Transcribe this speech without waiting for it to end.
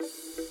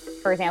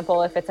For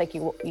example, if it's like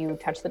you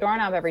touch the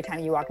doorknob every time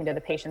you walk into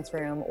the patient's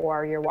room,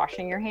 or you're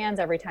washing your hands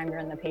every time you're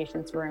in the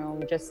patient's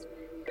room, just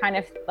kind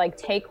of like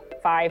take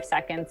 5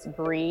 seconds,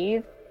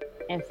 breathe,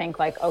 and think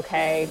like,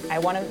 okay, I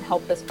want to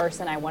help this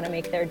person. I want to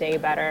make their day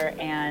better.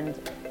 And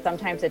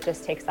sometimes it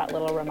just takes that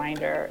little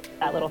reminder,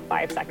 that little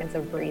 5 seconds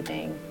of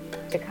breathing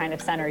to kind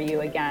of center you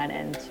again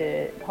and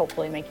to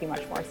hopefully make you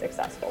much more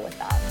successful with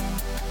that.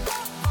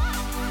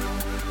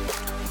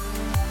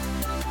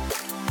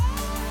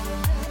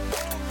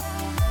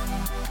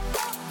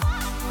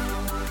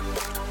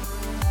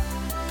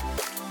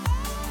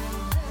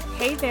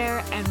 Hey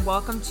there, and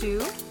welcome to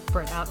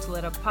Burnout to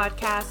Lit Up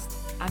podcast.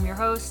 I'm your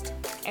host,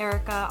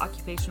 Erica,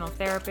 occupational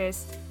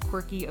therapist,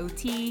 quirky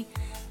OT,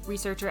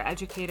 researcher,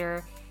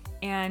 educator,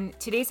 and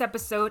today's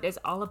episode is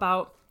all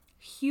about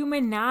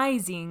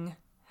humanizing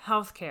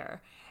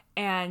healthcare.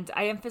 And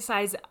I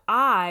emphasize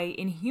I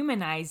in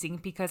humanizing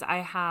because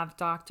I have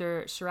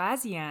Dr.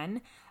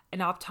 Shirazian, an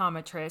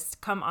optometrist,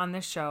 come on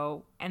the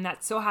show, and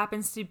that so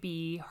happens to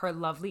be her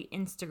lovely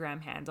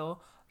Instagram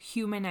handle,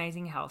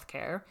 Humanizing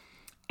Healthcare.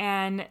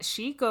 And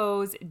she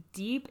goes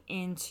deep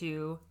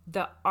into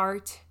the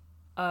art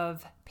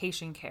of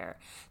patient care.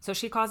 So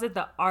she calls it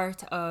the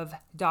art of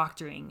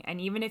doctoring.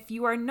 And even if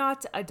you are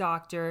not a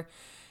doctor,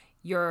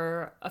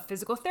 you're a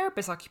physical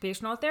therapist,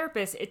 occupational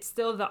therapist, it's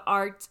still the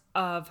art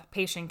of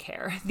patient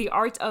care, the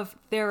art of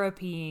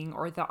therapying,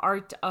 or the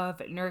art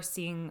of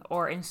nursing,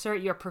 or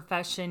insert your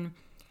profession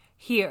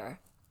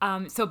here.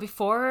 So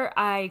before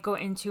I go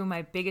into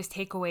my biggest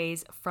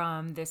takeaways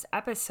from this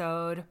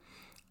episode,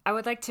 I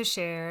would like to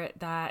share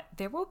that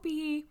there will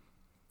be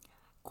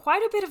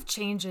quite a bit of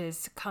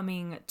changes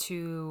coming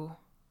to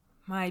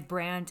my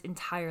brand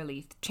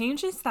entirely.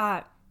 Changes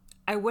that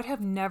I would have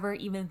never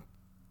even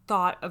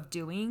thought of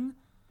doing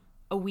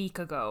a week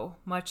ago,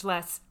 much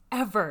less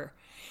ever.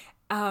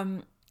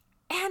 And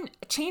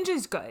change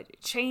is good.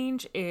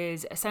 Change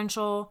is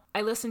essential.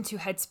 I listen to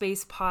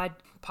Headspace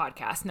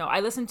podcast. No, I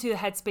listen to the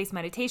Headspace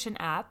meditation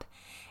app.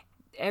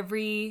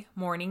 Every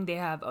morning they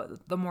have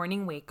the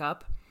morning wake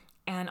up.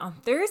 And on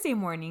Thursday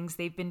mornings,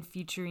 they've been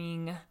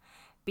featuring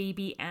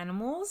baby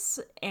animals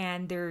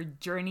and their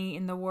journey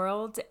in the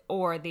world,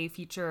 or they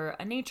feature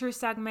a nature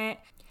segment,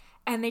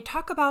 and they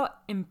talk about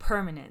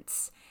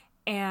impermanence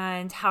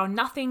and how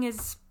nothing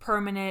is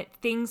permanent.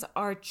 Things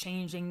are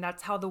changing.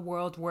 That's how the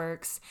world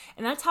works,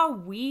 and that's how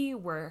we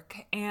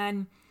work.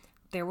 And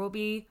there will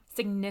be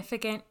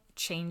significant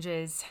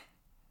changes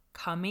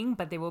coming,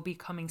 but they will be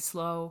coming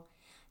slow.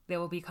 They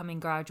will be coming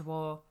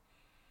gradual.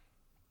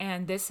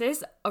 And this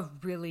is a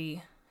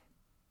really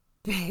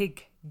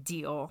big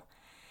deal.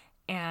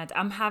 And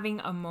I'm having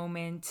a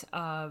moment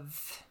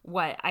of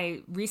what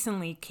I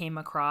recently came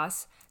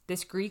across,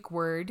 this Greek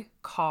word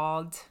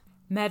called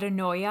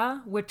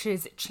metanoia, which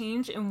is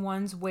change in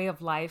one's way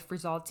of life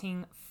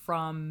resulting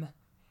from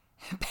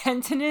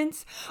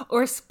penitence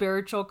or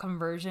spiritual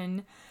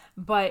conversion.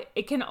 But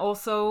it can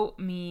also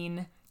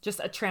mean just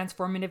a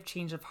transformative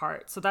change of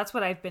heart. So that's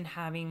what I've been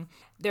having.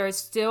 There is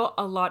still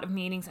a lot of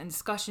meetings and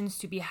discussions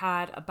to be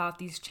had about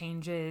these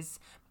changes.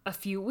 A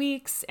few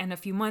weeks and a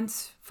few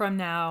months from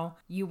now,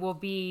 you will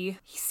be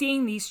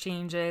seeing these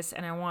changes,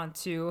 and I want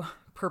to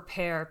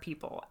prepare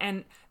people.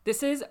 And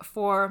this is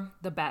for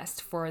the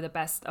best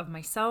of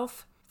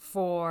myself,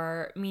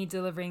 for me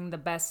delivering the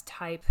best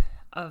type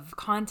of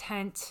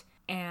content,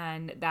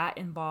 and that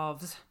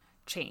involves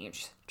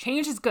change.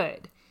 Change is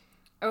good.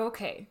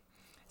 Okay.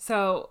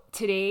 So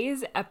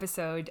today's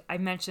episode, I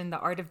mentioned the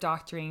art of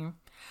doctoring.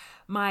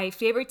 My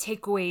favorite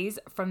takeaways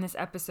from this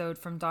episode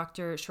from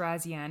Dr.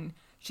 Shirazian,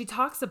 she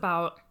talks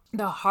about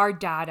the hard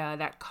data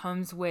that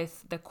comes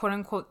with the quote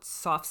unquote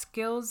soft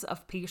skills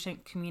of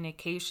patient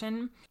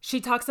communication. She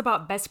talks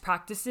about best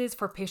practices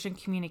for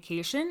patient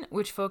communication,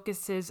 which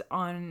focuses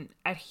on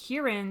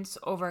adherence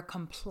over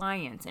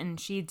compliance,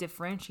 and she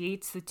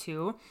differentiates the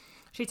two.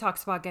 She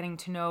talks about getting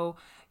to know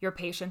your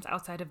patients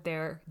outside of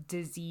their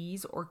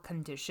disease or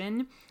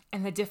condition,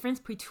 and the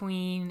difference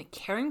between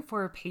caring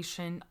for a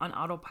patient on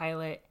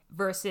autopilot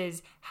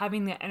versus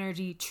having the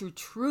energy to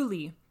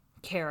truly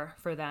care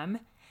for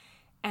them.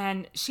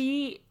 And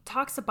she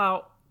talks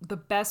about the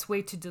best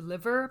way to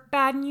deliver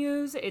bad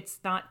news. It's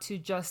not to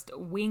just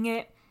wing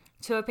it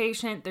to a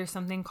patient. There's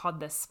something called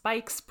the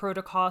SPIKES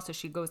protocol, so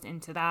she goes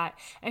into that.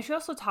 And she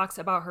also talks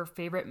about her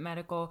favorite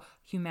medical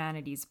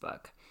humanities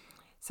book.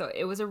 So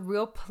it was a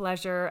real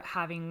pleasure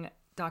having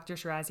Dr.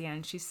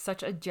 Shirazian. She's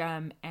such a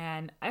gem,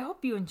 and I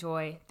hope you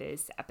enjoy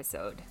this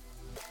episode.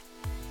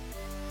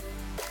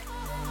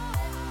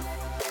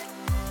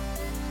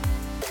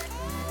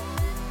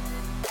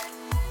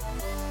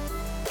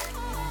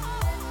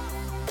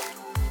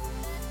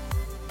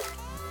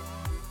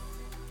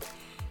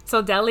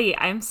 So Deli,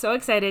 I'm so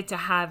excited to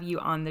have you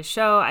on the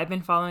show. I've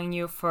been following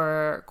you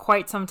for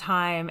quite some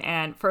time.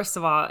 And first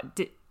of all,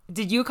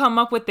 did you come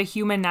up with the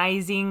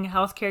humanizing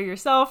healthcare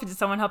yourself? Did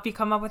someone help you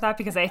come up with that?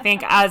 Because I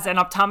think as an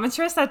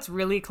optometrist, that's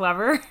really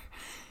clever.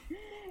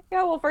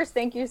 Yeah, well, first,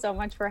 thank you so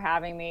much for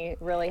having me.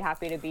 Really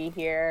happy to be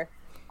here.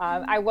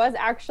 I was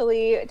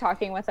actually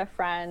talking with a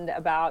friend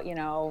about,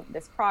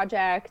 this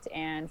project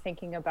and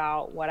thinking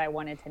about what I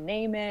wanted to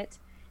name it.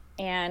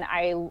 And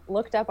I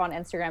looked up on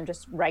Instagram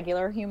just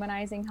regular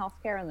humanizing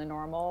healthcare and the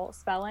normal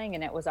spelling,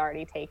 and it was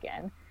already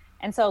taken.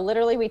 And so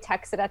literally we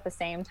texted at the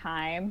same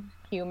time,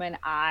 human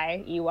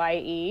I,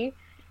 EYE.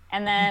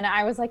 And then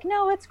I was like,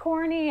 no, it's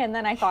corny. And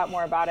then I thought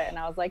more about it and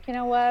I was like, you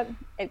know what?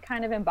 It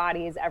kind of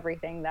embodies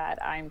everything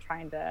that I'm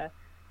trying to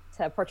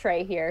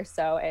portray here.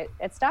 So it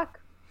stuck.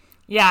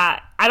 Yeah,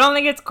 I don't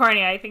think it's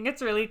corny. I think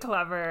it's really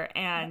clever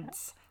and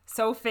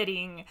so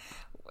fitting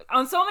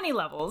on so many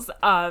levels.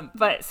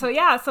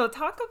 So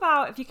talk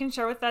about, if you can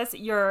share with us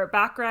your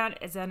background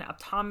as an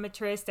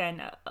optometrist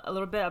and a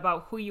little bit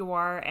about who you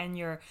are and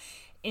your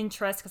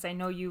interest, because I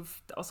know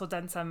you've also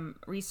done some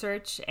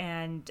research,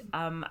 and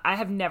I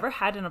have never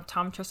had an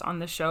optometrist on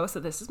the show, so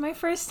this is my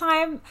first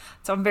time.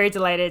 So I'm very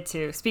delighted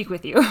to speak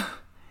with you.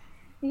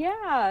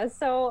 Yeah,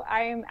 so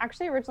I'm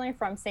actually originally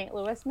from St.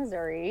 Louis,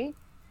 Missouri.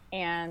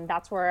 And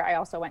that's where I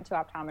also went to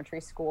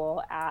optometry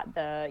school at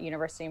the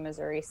University of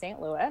Missouri, St.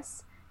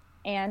 Louis.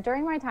 And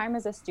during my time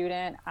as a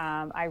student,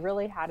 I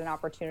really had an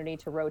opportunity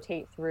to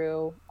rotate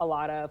through a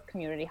lot of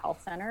community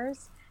health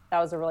centers. That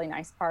was a really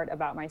nice part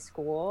about my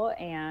school.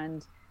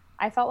 And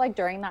I felt like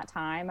during that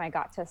time, I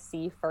got to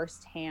see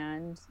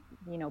firsthand,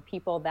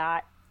 people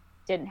that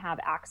didn't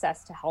have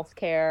access to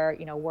healthcare,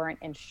 weren't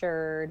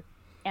insured.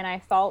 And I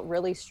felt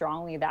really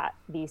strongly that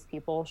these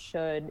people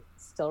should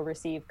still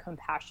receive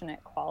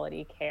compassionate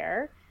quality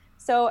care.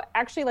 So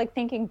actually, like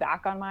thinking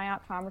back on my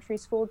optometry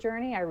school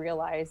journey, I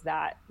realized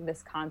that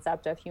this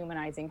concept of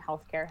humanizing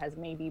healthcare has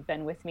maybe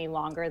been with me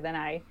longer than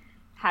I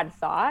had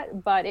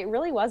thought. But it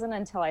really wasn't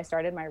until I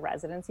started my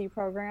residency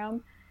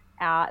program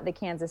at the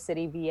Kansas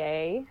City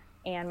VA,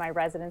 and my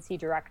residency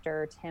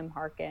director, Tim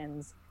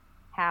Harkins,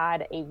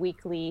 had a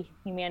weekly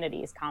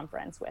humanities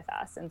conference with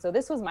us. And so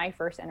this was my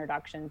first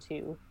introduction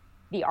to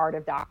the art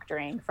of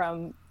doctoring.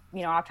 From,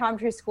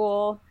 optometry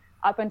school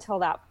up until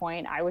that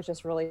point, I was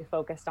just really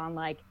focused on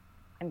like,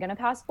 I'm going to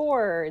pass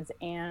boards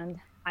and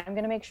I'm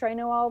going to make sure I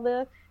know all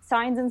the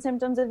signs and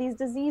symptoms of these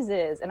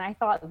diseases. And I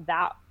thought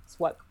that's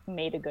what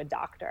made a good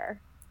doctor.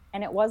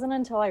 And it wasn't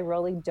until I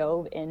really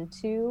dove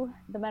into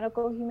the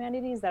medical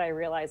humanities that I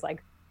realized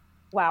like,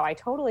 wow, I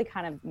totally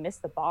kind of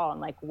missed the ball on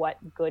like what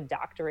good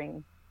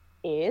doctoring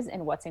is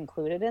and what's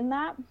included in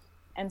that.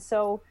 And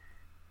so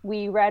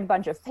we read a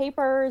bunch of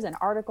papers and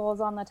articles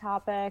on the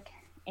topic.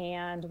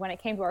 And when it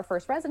came to our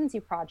first residency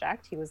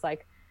project, he was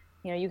like,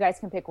 you guys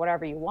can pick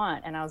whatever you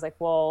want. And I was like,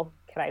 well,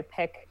 could I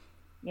pick,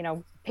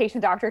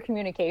 patient-doctor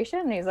communication?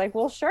 And he's like,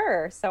 well,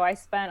 sure. So I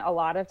spent a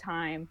lot of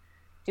time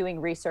doing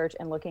research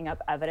and looking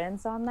up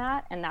evidence on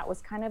that. And that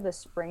was kind of the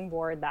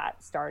springboard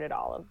that started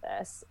all of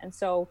this. And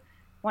so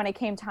when it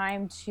came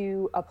time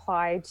to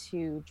apply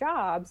to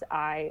jobs,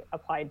 I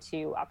applied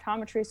to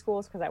optometry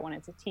schools because I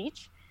wanted to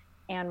teach.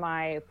 And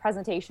my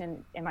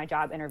presentation in my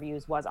job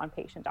interviews was on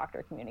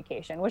patient-doctor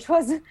communication, which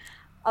was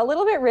a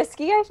little bit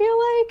risky, I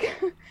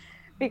feel like,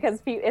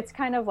 because it's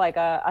kind of like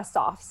a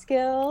soft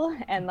skill.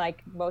 And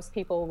like most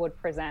people would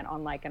present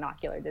on like an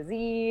ocular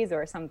disease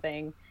or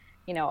something,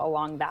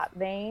 along that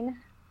vein.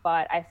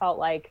 But I felt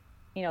like,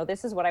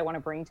 this is what I want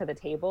to bring to the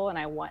table. And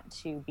I want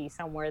to be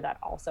somewhere that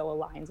also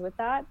aligns with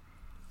that.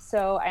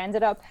 So I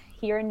ended up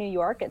here in New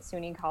York at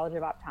SUNY College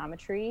of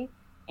Optometry.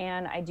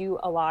 And I do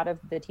a lot of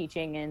the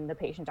teaching in the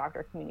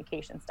patient-doctor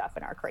communication stuff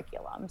in our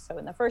curriculum. So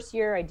in the first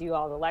year, I do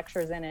all the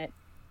lectures in it.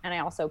 And I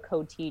also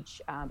co-teach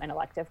an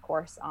elective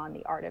course on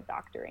the art of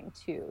doctoring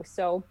too.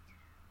 So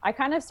I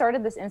kind of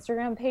started this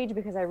Instagram page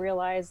because I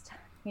realized,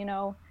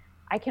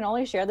 I can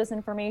only share this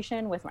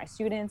information with my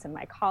students and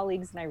my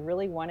colleagues. And I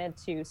really wanted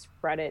to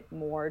spread it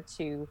more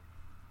to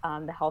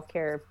the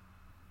healthcare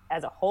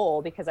as a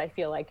whole, because I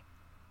feel like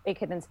it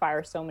could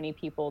inspire so many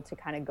people to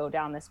kind of go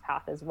down this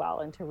path as well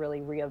and to really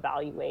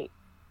reevaluate,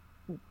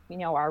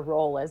 our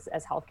role as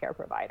healthcare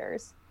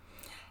providers.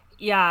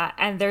 Yeah,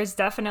 and there's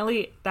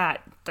definitely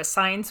the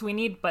science we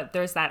need, but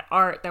there's that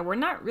art that we're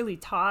not really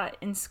taught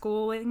in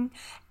schooling.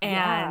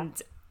 And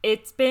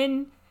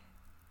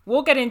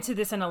we'll get into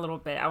this in a little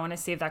bit. I want to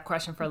save that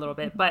question for a little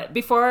bit. But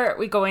before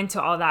we go into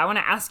all that, I want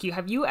to ask you,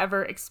 have you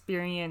ever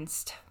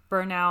experienced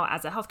burnout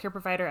as a healthcare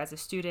provider, as a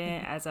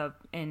student,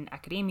 in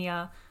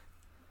academia?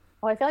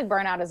 Well, I feel like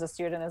burnout as a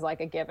student is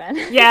like a given.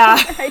 Yeah.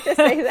 I just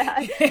say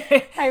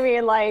that. I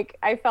mean, like,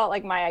 I felt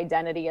like my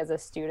identity as a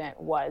student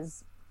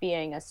was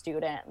being a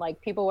student. Like,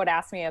 people would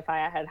ask me if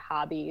I had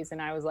hobbies, and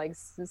I was like,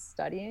 does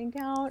studying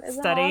count as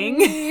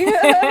studying? A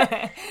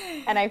hobby?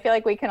 And I feel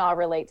like we can all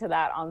relate to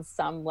that on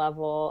some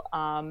level.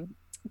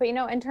 But,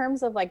 in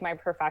terms of like my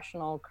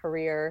professional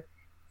career,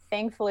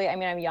 thankfully, I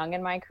mean, I'm young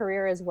in my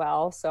career as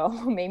well, so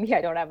maybe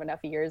I don't have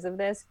enough years of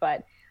this,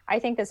 but I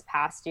think this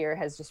past year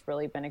has just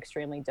really been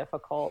extremely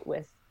difficult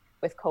with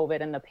COVID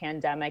and the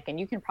pandemic. And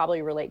you can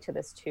probably relate to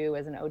this too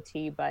as an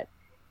OT, but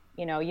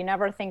you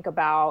never think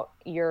about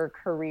your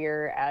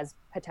career as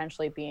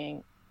potentially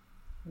being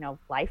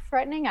life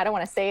threatening. I don't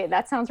want to say it,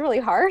 that sounds really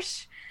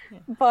harsh,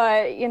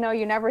 but, you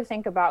never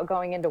think about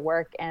going into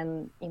work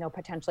and,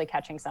 potentially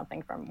catching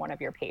something from one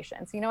of your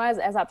patients.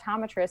 As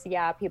optometrists,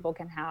 yeah, people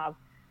can have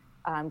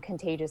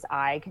contagious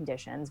eye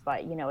conditions,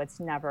 but, it's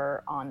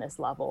never on this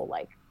level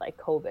like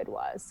COVID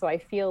was. So I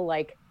feel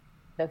like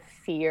the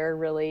fear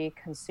really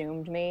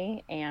consumed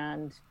me,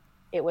 and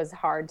it was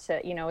hard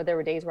to, there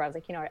were days where I was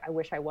like, I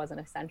wish I wasn't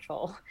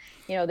essential.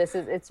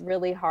 It's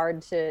really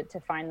hard to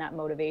find that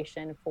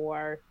motivation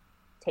for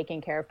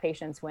taking care of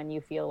patients when you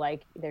feel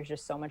like there's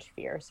just so much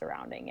fear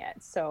surrounding it.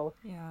 So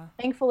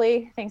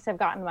thankfully things have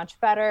gotten much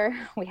better.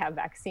 We have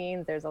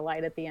vaccines, there's a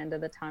light at the end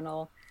of the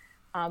tunnel.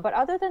 But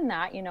other than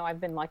that, I've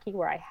been lucky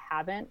where I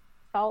haven't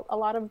felt a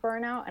lot of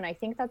burnout. And I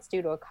think that's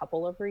due to a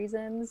couple of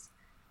reasons.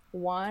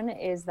 One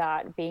is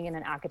that being in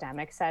an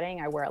academic setting,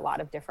 I wear a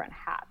lot of different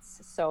hats.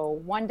 So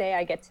one day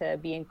I get to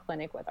be in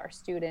clinic with our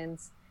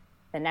students.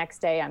 The next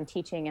day I'm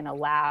teaching in a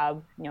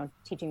lab,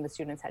 teaching the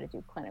students how to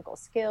do clinical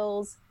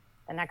skills.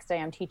 The next day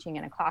I'm teaching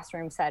in a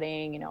classroom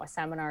setting, a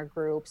seminar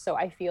group. So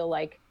I feel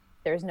like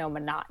there's no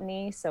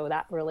monotony. So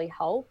that really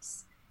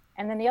helps.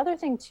 And then the other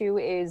thing too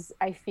is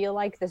I feel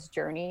like this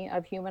journey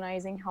of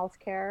humanizing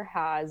healthcare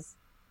has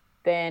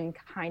been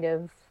kind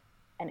of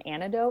an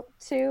antidote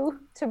to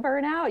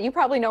burnout. You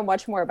probably know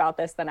much more about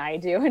this than I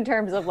do in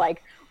terms of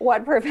like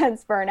what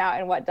prevents burnout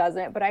and what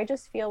doesn't. But I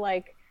just feel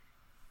like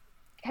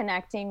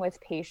connecting with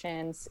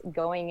patients,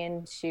 going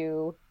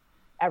into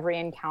every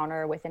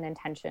encounter with an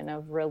intention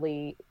of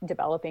really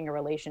developing a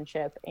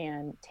relationship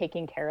and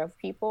taking care of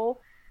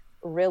people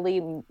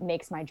really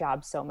makes my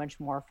job so much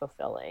more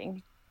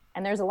fulfilling.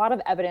 And there's a lot of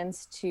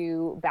evidence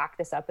to back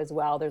this up as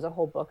well. There's a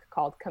whole book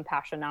called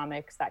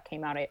Compassionomics that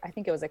came out, I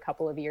think it was a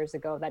couple of years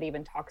ago, that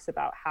even talks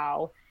about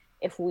how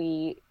if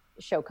we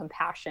show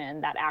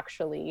compassion, that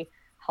actually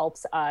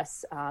helps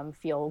us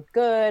feel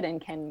good and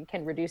can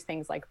reduce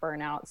things like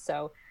burnout.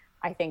 So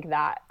I think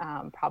that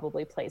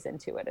probably plays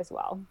into it as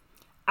well.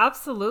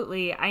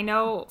 Absolutely. I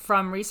know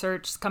from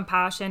research,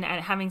 compassion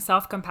and having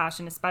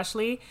self-compassion,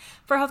 especially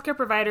for healthcare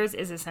providers,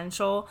 is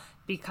essential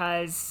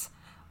because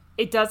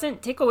it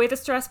doesn't take away the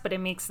stress, but it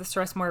makes the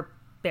stress more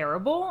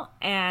bearable.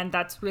 And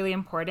that's really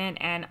important.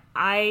 And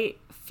I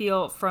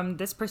feel from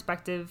this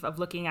perspective of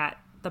looking at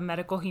the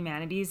medical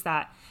humanities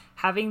that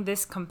having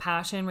this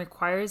compassion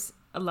requires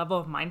a level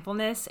of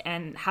mindfulness,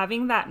 and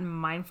having that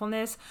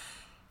mindfulness,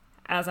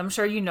 as I'm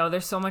sure you know,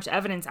 there's so much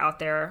evidence out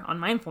there on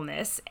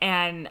mindfulness.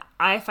 And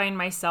I find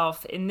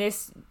myself in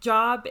this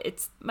job,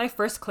 it's my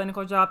first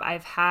clinical job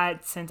I've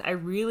had since I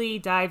really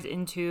dived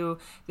into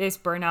this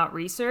burnout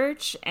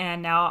research.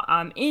 And now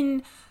I'm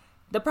in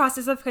the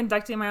process of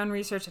conducting my own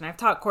research, and I've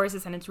taught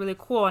courses, and it's really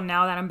cool. And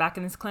now that I'm back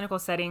in this clinical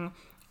setting,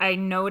 I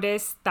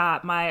noticed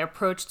that my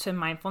approach to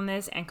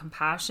mindfulness and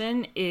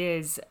compassion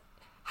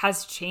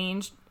has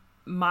changed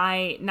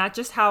not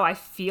just how I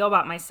feel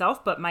about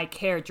myself, but my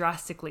care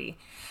drastically.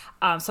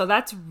 So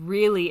that's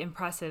really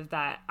impressive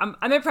that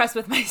I'm impressed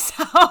with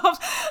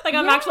myself. Like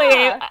I'm actually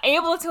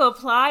able to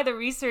apply the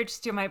research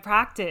to my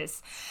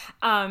practice.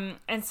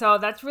 And so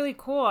that's really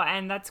cool.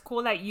 And that's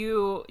cool that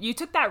you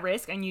took that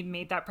risk and you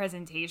made that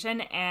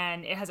presentation,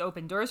 and it has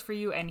opened doors for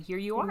you, and here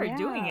you are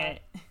doing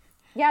it.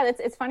 Yeah,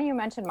 it's funny you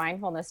mentioned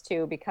mindfulness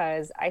too,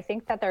 because I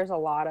think that there's a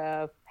lot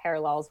of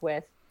parallels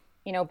with,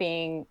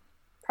 being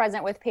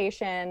present with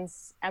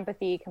patients,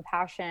 empathy,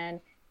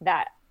 compassion,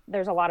 that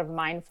there's a lot of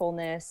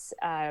mindfulness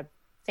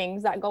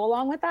things that go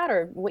along with that,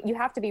 or you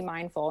have to be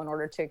mindful in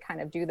order to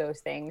kind of do those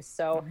things.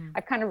 So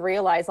I've kind of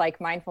realized like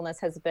mindfulness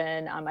has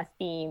been a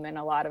theme in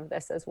a lot of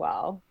this as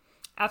well.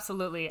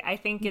 Absolutely. I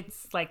think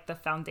it's like the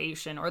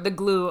foundation or the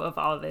glue of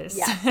all of this.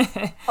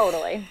 Yeah,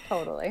 totally.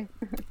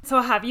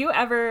 So have you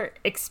ever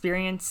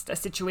experienced a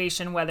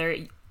situation, whether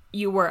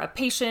you were a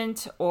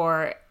patient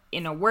or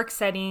in a work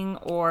setting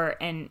or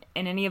in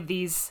any of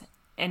these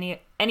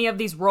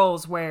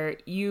roles, where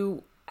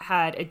you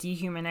had a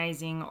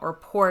dehumanizing or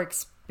poor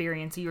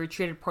experience, you were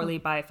treated poorly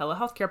by a fellow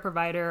healthcare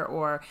provider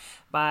or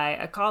by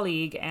a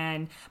colleague?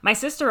 And my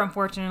sister,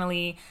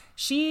 unfortunately,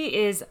 she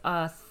is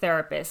a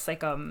therapist,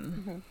 like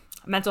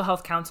mental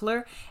health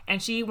counselor,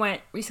 and she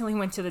recently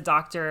went to the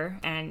doctor,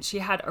 and she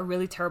had a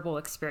really terrible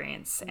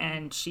experience,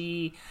 and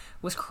she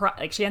was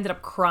she ended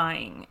up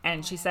crying,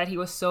 and she said he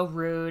was so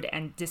rude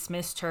and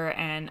dismissed her,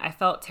 and I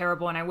felt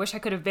terrible, and I wish I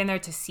could have been there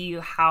to see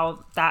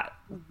how that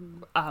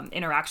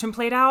interaction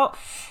played out.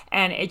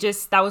 And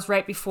that was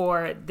right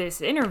before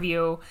this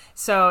interview,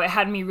 so it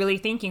had me really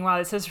thinking, wow,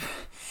 this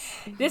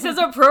is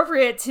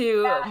appropriate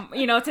to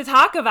to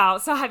talk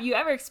about. So have you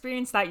ever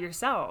experienced that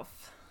yourself?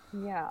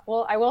 Yeah.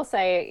 Well, I will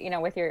say,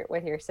 with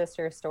your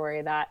sister's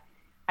story, that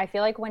I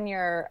feel like when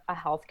you're a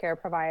healthcare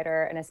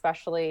provider, and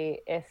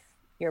especially if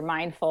you're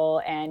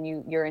mindful and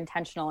you're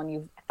intentional and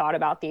you've thought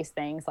about these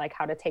things, like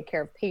how to take care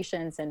of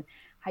patients and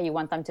how you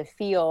want them to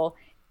feel,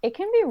 it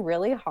can be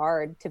really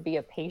hard to be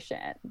a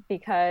patient,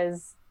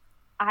 because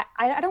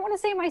I don't want to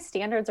say my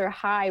standards are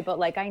high, but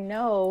like I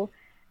know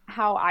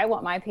how I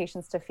want my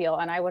patients to feel,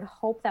 and I would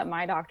hope that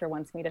my doctor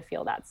wants me to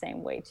feel that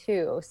same way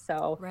too.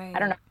 So right. I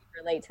don't know if you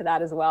relate to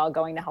that as well,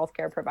 going to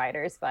healthcare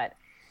providers. But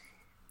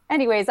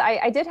anyways,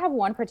 I did have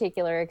one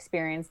particular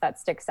experience that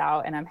sticks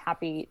out, and I'm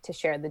happy to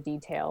share the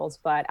details,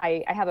 but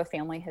I have a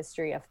family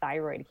history of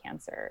thyroid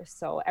cancer.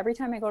 So every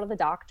time I go to the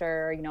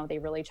doctor, you know, they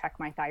really check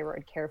my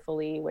thyroid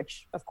carefully,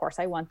 which of course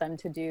I want them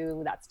to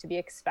do. That's to be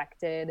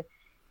expected.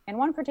 And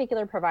one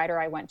particular provider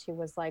I went to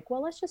was like,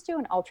 well, let's just do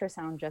an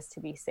ultrasound just to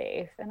be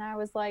safe. And I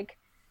was like,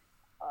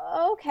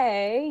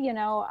 okay, you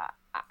know,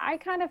 I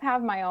kind of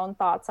have my own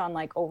thoughts on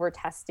like over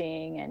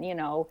testing and, you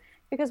know,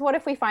 because what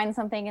if we find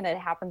something and it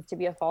happens to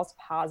be a false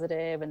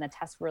positive and the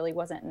test really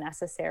wasn't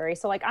necessary?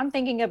 So like, I'm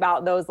thinking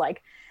about those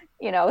like,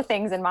 you know,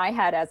 things in my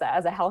head as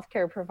a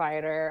healthcare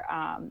provider.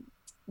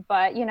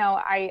 But, you know,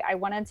 I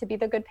wanted to be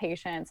the good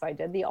patient. So I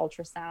did the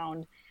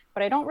ultrasound,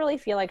 but I don't really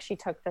feel like she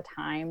took the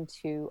time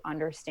to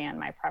understand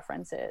my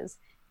preferences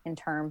in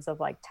terms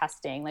of like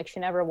testing. Like she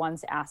never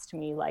once asked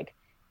me like,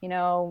 you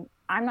know,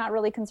 I'm not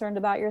really concerned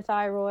about your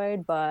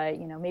thyroid, but,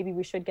 you know, maybe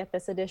we should get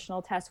this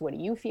additional test. What do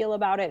you feel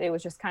about it? It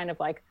was just kind of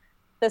like,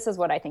 this is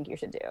what I think you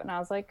should do. And I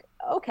was like,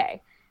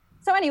 okay.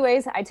 So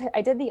anyways, I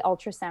did the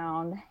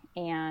ultrasound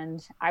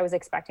and I was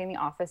expecting the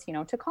office, you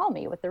know, to call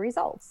me with the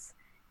results.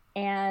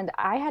 And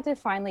I had to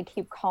finally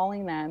keep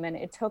calling them. And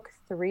it took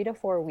 3 to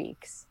 4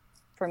 weeks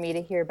for me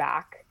to hear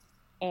back.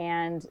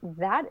 And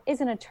that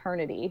is an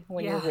eternity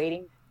when you're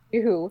waiting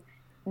to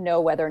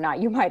know whether or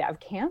not you might have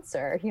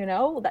cancer. You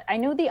know, I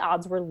knew the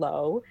odds were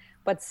low,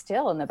 but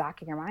still in the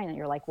back of your mind, and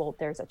you're like, well,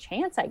 there's a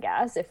chance, I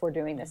guess, if we're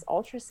doing this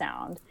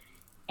ultrasound.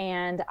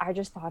 And I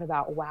just thought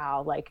about,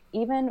 wow, like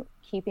even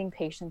keeping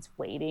patients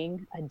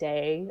waiting a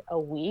day, a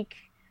week,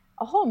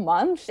 a whole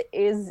month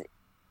is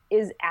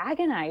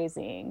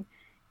agonizing.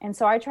 And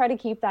so I try to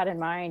keep that in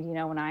mind, you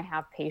know, when I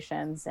have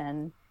patients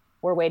and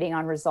we're waiting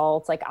on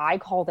results, like I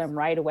call them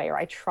right away, or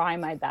I try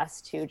my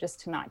best to, just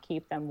to not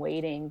keep them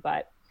waiting.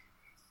 But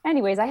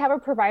anyways, I have a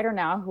provider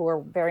now who are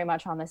very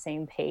much on the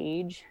same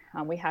page.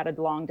 We had a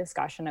long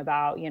discussion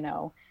about, you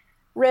know,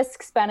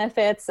 risks,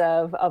 benefits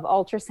of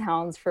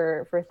ultrasounds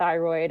for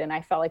thyroid. And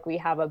I felt like we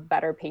have a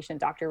better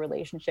patient-doctor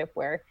relationship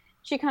where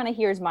she kind of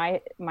hears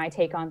my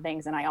take on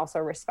things, and I also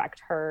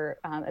respect her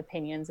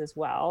opinions as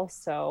well.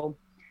 So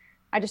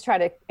I just try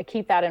to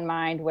keep that in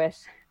mind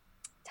with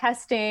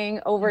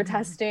testing, over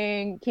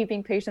testing,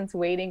 keeping patients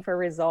waiting for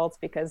results,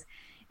 because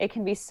it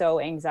can be so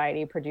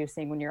anxiety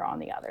producing when you're on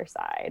the other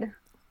side.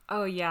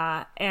 Oh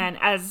yeah. And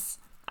as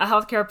a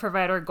healthcare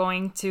provider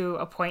going to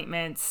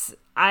appointments,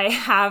 I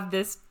have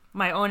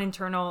my own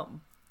internal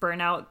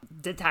burnout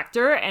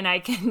detector, and I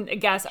can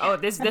guess, oh,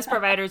 this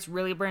provider is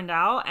really burned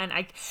out, and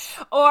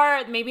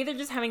or maybe they're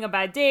just having a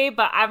bad day,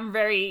 but I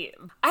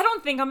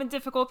don't think I'm a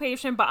difficult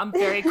patient, but I'm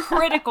very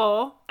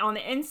critical on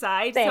the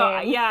inside. Same.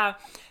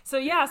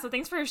 So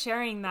thanks for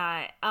sharing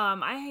that.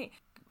 I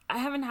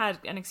haven't had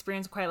an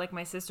experience quite like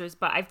my sister's,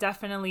 but I've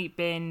definitely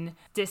been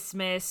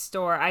dismissed,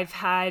 or I've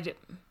had,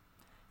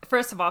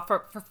 first of all,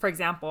 for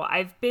example,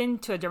 I've been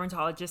to a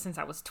dermatologist since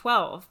I was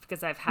 12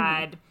 because I've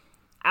had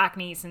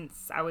acne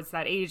since I was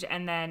that age.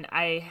 And then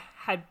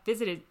I've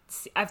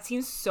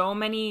seen so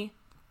many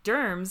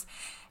derms.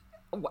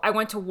 I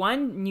went to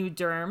one new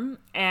derm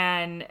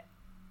and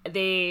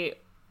they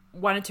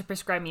wanted to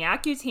prescribe me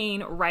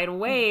Accutane right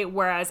away.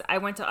 Whereas I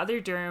went to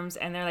other derms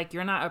and they're like,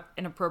 you're not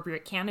an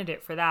appropriate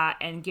candidate for that,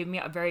 and give me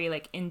a very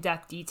like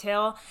in-depth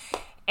detail.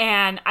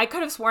 And I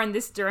could have sworn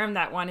this derm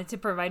that wanted to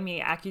provide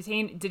me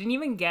Accutane didn't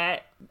even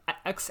get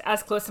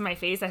as close to my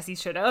face as he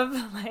should have,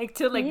 like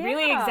to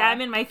really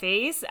examine my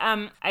face.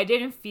 I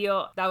didn't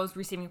feel that I was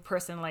receiving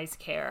personalized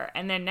care.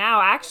 And then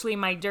now actually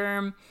my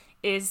derm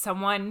is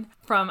someone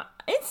from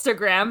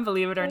Instagram,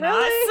 believe it or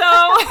not.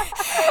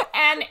 So,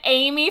 and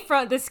Amy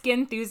from the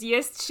Skin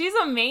Enthusiast, she's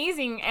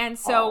amazing. And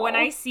so when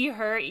I see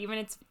her,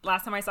 even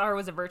last time I saw her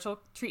was a virtual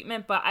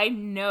treatment, but I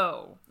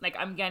know like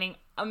I'm getting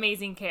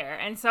amazing care.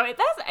 And so I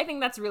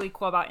think that's really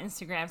cool about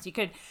Instagram.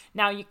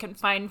 So you can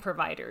find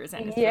providers,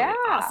 and it's really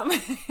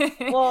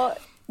awesome. Well,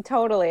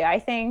 totally. I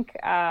think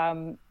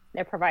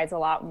it provides a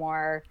lot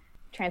more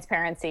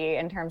transparency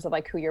in terms of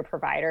like who your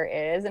provider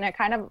is, and it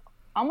kind of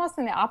almost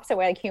in the opposite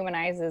way, like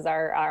humanizes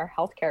our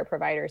healthcare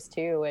providers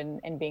too,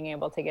 and being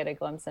able to get a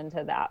glimpse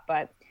into that.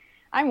 But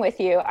I'm with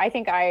you. I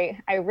think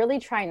I really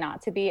try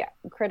not to be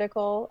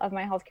critical of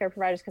my healthcare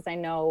providers, because I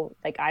know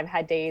like I've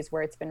had days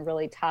where it's been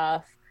really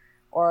tough,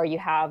 or you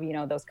have, you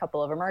know, those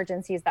couple of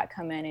emergencies that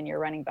come in and you're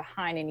running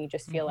behind and you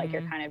just feel like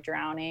you're kind of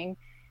drowning.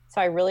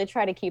 So I really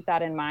try to keep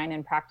that in mind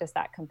and practice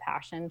that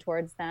compassion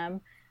towards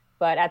them.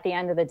 But at the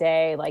end of the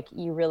day, like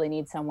you really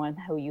need someone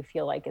who you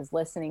feel like is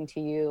listening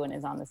to you and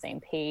is on the same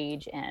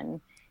page.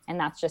 And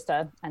that's just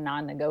a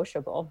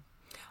non-negotiable.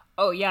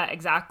 Oh yeah,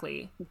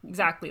 exactly.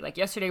 Exactly. Like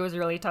yesterday was a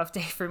really tough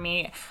day for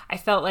me. I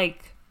felt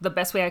like the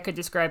best way I could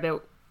describe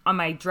it on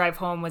my drive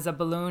home was a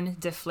balloon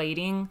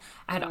deflating.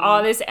 I had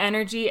all this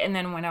energy, and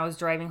then when I was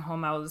driving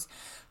home, I was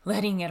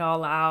letting it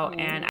all out.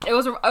 And it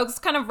was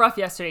kind of rough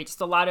yesterday,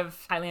 just a lot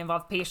of highly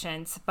involved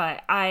patients,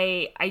 but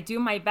I do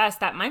my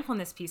best. That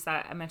mindfulness piece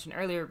that I mentioned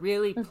earlier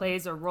really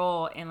plays a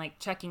role in like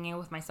checking in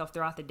with myself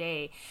throughout the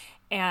day.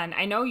 And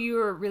I know you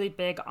were really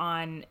big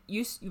on,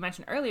 you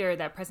mentioned earlier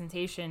that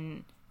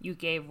presentation you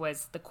gave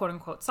was the quote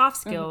unquote soft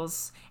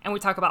skills. And we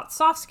talk about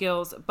soft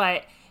skills,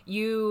 but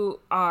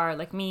you are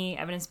like me,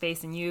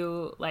 evidence-based, and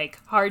you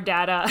like hard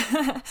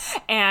data.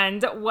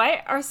 And what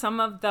are some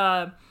of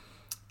the,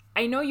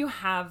 I know you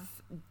have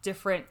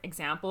different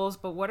examples,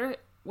 but what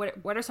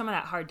are some of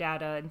that hard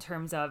data in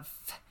terms of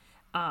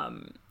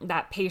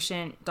that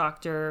patient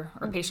doctor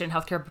or patient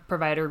healthcare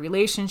provider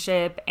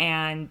relationship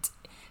and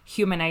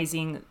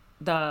humanizing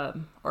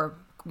or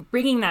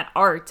bringing that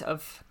art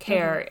of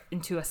care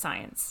into a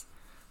science?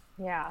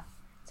 Yeah.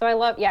 So I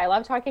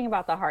love talking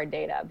about the hard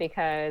data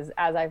because,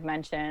 as I've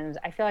mentioned,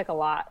 I feel like a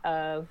lot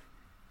of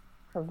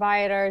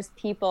providers,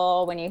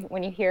 people,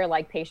 when you hear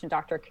like patient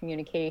doctor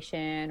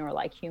communication or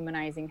like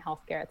humanizing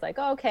healthcare, it's like,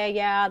 oh, okay,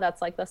 yeah,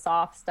 that's like the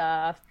soft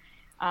stuff.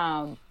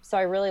 So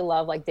I really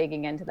love like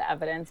digging into the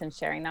evidence and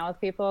sharing that with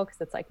people,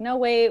 because it's like, no,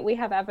 wait, we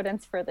have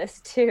evidence for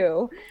this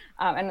too.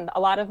 And a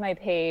lot of my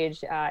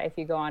page, if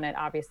you go on it,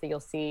 obviously you'll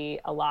see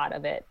a lot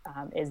of it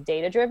is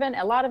data driven.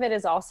 A lot of it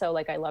is also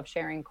like, I love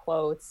sharing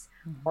quotes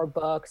or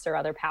books or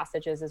other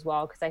passages as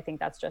well, because I think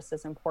that's just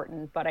as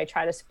important. But I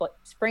try to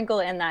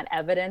sprinkle in that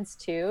evidence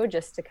too,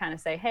 just to kind of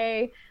say,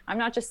 hey, I'm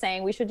not just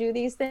saying we should do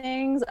these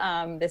things.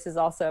 This is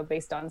also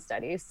based on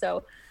studies.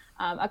 So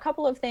a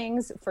couple of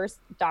things. First,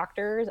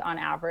 doctors on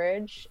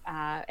average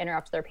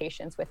interrupt their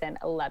patients within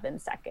 11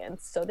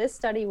 seconds. So this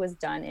study was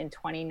done in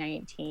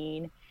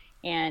 2019,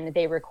 and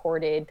they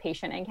recorded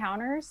patient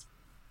encounters.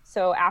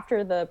 So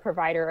after the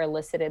provider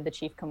elicited the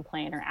chief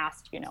complaint or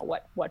asked,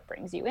 what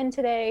brings you in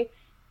today,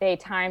 they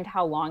timed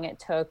how long it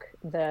took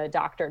the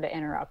doctor to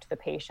interrupt the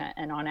patient.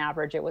 And on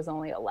average, it was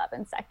only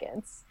 11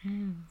 seconds.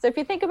 So if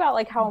you think about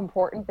like how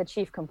important the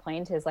chief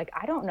complaint is, like,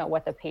 I don't know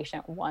what the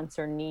patient wants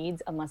or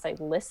needs unless I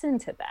listen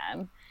to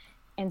them.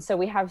 And so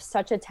we have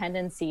such a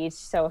tendency.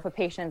 So if a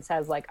patient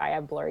says like, I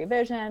have blurry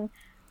vision,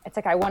 it's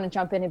like, I want to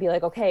jump in and be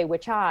like, okay,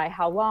 which eye,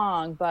 how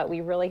long? But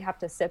we really have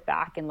to sit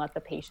back and let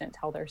the patient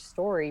tell their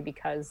story,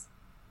 because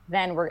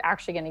then we're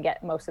actually going to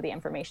get most of the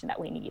information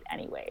that we need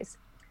anyways.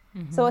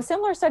 So a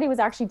similar study was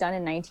actually done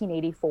in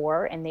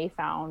 1984, and they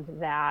found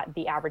that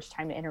the average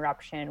time to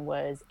interruption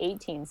was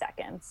 18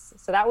 seconds.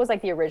 So that was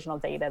like the original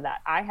data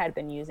that I had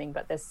been using,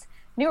 but this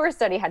newer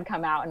study had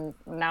come out, and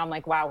now I'm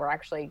like, wow, we're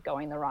actually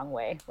going the wrong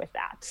way with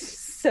that.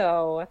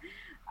 So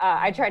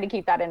I try to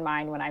keep that in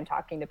mind when I'm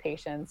talking to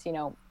patients.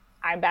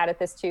 I'm bad at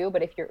this too,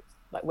 but if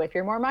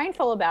you're more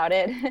mindful about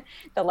it,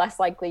 the less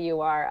likely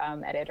you are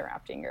at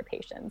interrupting your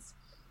patients.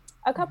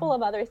 A couple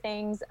of other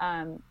things.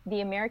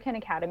 The American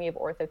Academy of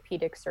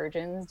Orthopedic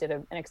Surgeons did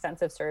an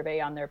extensive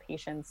survey on their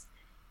patients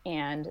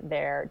and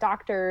their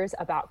doctors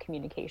about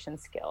communication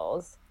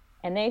skills.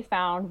 And they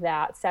found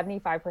that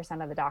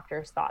 75% of the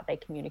doctors thought they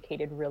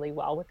communicated really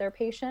well with their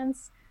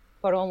patients,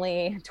 but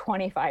only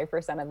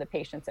 25% of the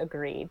patients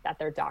agreed that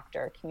their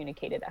doctor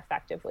communicated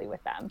effectively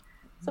with them.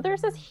 So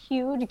there's this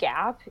huge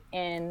gap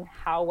in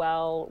how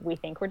well we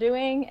think we're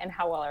doing and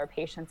how well our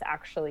patients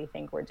actually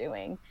think we're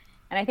doing.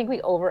 And I think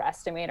we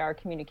overestimate our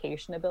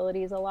communication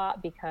abilities a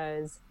lot,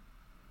 because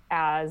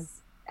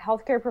as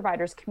healthcare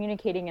providers,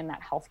 communicating in that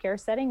healthcare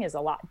setting is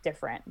a lot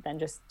different than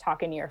just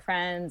talking to your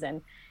friends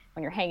and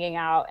when you're hanging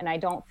out. And I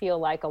don't feel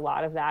like a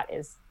lot of that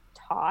is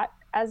taught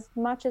as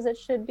much as it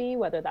should be,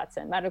 whether that's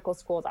in medical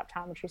schools,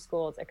 optometry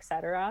schools, et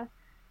cetera.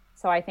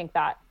 So I think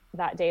that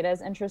data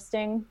is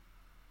interesting.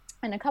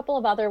 And a couple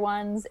of other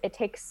ones, it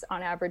takes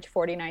on average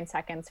 49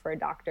 seconds for a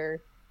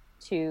doctor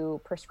to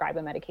prescribe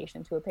a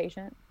medication to a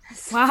patient.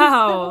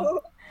 Wow.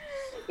 So,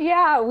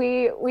 yeah,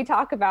 we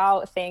talk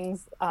about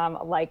things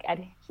like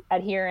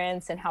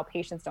adherence and how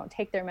patients don't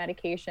take their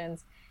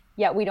medications,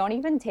 yet we don't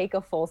even take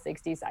a full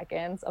 60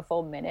 seconds, a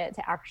full minute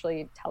to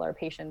actually tell our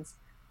patients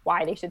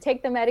why they should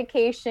take the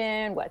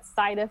medication, what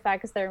side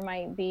effects there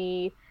might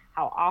be,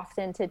 how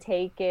often to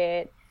take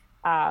it.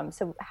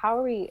 So how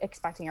are we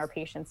expecting our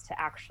patients to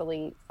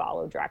actually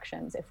follow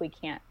directions if we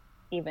can't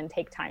even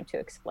take time to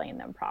explain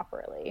them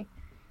properly?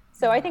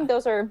 So I think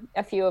those are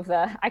a few of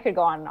I could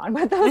go on and on,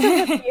 but those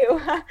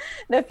are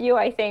the few,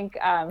 I think,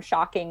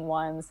 shocking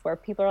ones where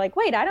people are like,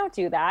 wait, I don't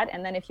do that.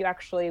 And then if you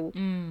actually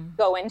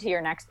go into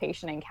your next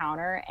patient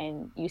encounter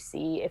and you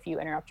see if you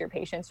interrupt your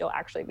patients, you'll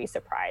actually be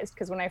surprised.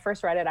 Because when I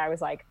first read it, I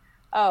was like,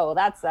 oh,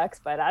 that sucks,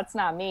 but that's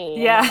not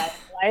me. Yeah. And then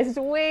I realized,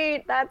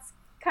 wait, that's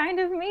kind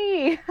of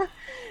me.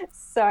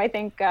 So I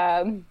think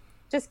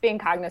just being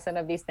cognizant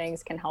of these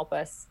things can help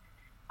us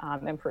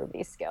improve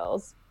these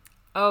skills.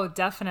 Oh,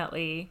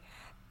 definitely.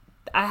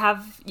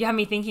 You have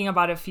me thinking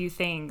about a few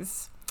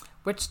things.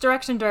 Which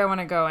direction do I want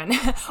to go in?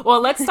 Well,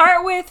 let's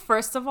start with,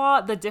 first of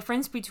all, the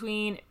difference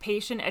between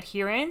patient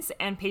adherence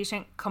and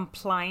patient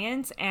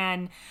compliance.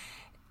 And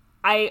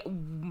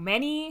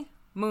many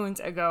moons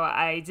ago,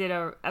 I did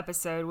an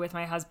episode with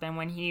my husband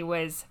when he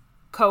was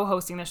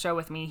co-hosting the show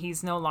with me.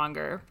 He's no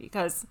longer,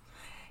 because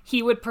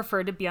he would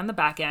prefer to be on the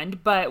back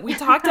end. But we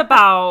talked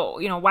about,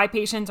 why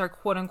patients are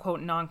quote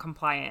unquote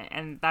non-compliant.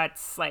 And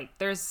that's like,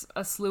 there's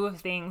a slew of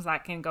things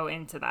that can go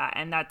into that.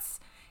 And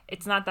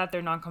it's not that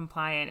they're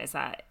non-compliant, it's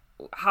that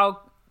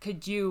how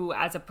could you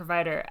as a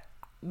provider,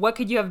 what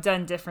could you have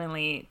done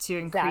differently to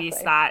increase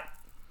Exactly. that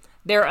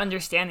their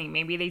understanding?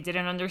 Maybe they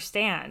didn't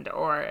understand,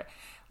 or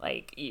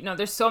like,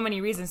 there's so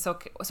many reasons. So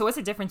what's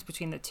the difference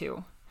between the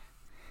two?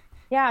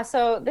 Yeah,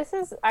 so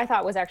I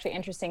thought was actually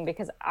interesting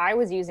because I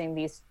was using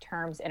these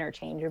terms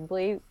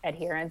interchangeably,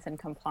 adherence and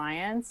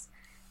compliance.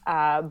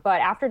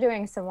 But after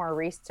doing some more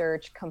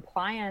research,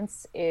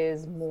 compliance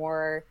is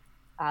more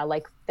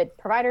like the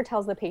provider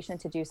tells the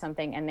patient to do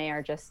something and they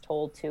are just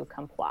told to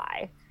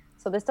comply.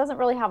 So this doesn't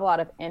really have a lot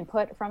of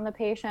input from the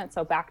patient.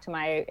 So back to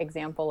my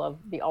example of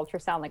the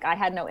ultrasound, like I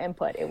had no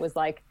input. It was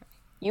like,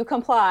 you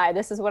comply,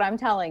 this is what I'm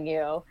telling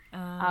you.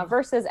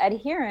 Versus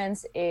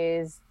adherence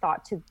is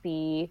thought to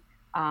be,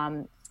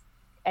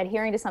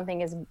 adhering to something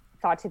is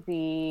thought to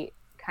be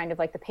kind of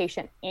like the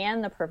patient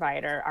and the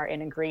provider are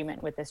in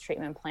agreement with this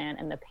treatment plan,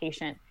 and the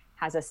patient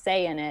has a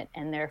say in it,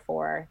 and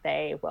therefore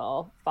they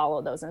will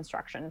follow those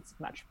instructions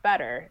much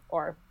better,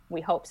 or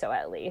we hope so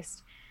at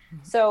least.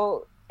 Mm-hmm.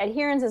 So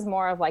adherence is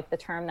more of like the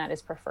term that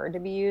is preferred to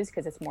be used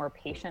because it's more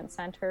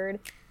patient-centered.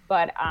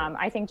 But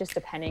I think just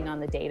depending on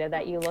the data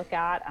that you look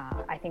at,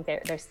 I think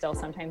they're still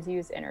sometimes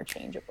used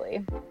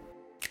interchangeably.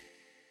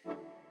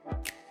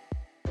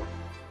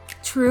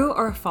 True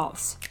or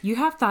false? You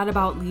have thought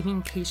about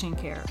leaving patient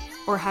care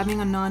or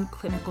having a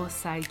non-clinical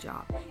side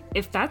job.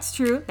 If that's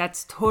true,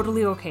 that's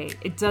totally okay.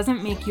 It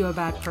doesn't make you a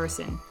bad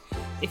person.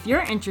 If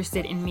you're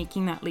interested in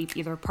making that leap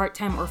either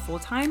part-time or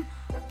full-time,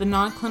 the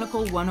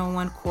Non-Clinical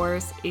 101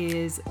 course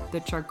is the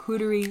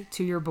charcuterie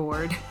to your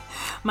board.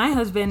 My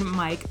husband,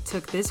 Mike,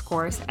 took this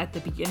course at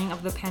the beginning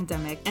of the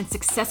pandemic and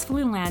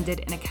successfully landed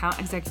an account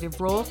executive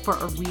role for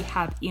a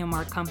rehab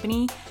EMR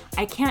company.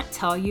 I can't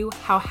tell you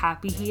how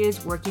happy he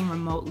is working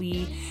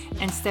remotely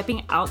and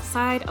stepping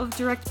outside of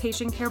direct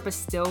patient care, but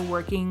still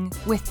working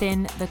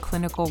within the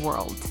clinical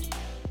world.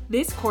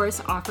 This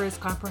course offers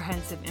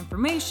comprehensive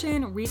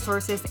information,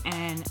 resources,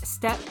 and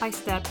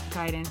step-by-step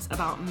guidance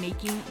about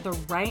making the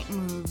right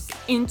moves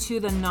into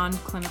the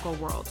non-clinical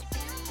world.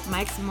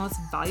 Mike's most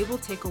valuable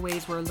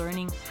takeaways were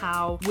learning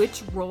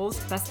which roles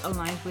best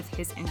align with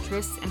his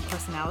interests and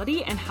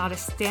personality, and how to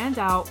stand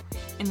out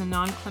in the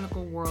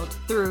non-clinical world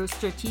through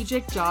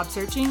strategic job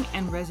searching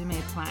and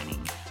resume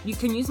planning. You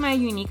can use my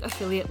unique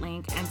affiliate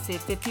link and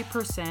save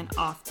 50%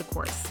 off the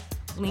course.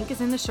 Link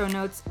is in the show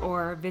notes,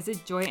 or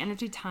visit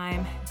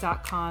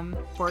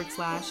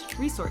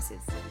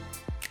joyenergytime.com/resources.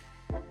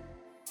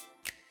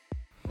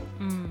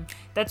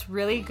 That's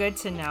really good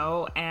to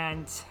know.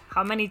 And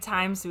how many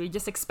times do we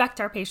just expect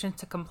our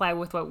patients to comply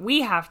with what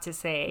we have to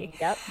say?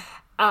 Yep.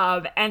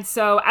 And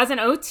so as an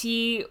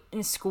OT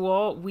in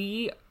school,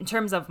 in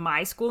terms of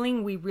my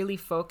schooling, we really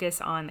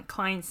focus on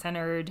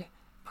client-centered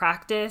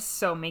practice.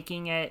 So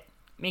making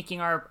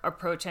our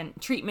approach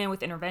and treatment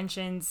with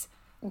interventions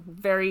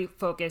very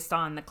focused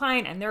on the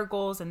client and their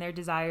goals and their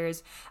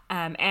desires.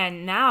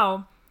 And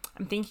now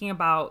I'm thinking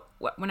about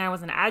when I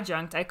was an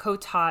adjunct, I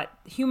co-taught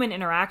human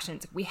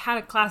interactions. We had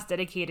a class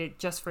dedicated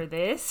just for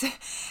this.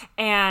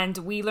 And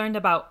we learned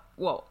about,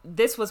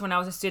 this was when I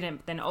was a student,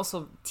 but then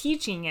also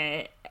teaching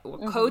it,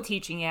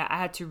 co-teaching it, I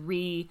had to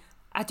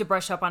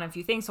brush up on a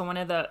few things. So one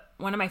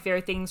of my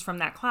favorite things from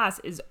that class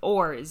is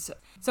OARS.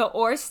 So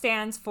OARS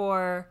stands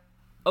for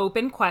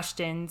open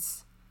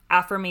questions,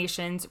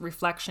 affirmations,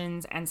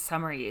 reflections, and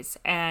summaries.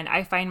 And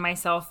I find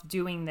myself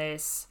doing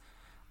this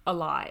a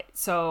lot.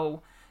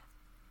 So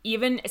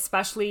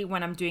especially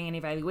when I'm doing an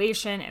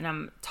evaluation and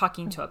I'm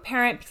talking to a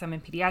parent, because I'm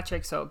in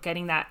pediatrics, so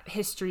getting that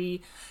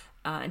history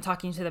and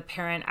talking to the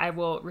parent, I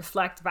will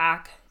reflect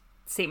back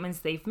statements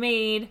they've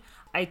made.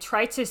 I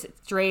try to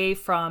stray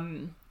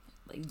from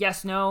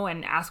yes, no,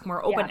 and ask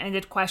more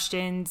open-ended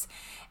questions,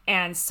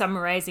 and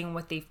summarizing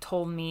what they've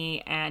told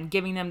me and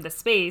giving them the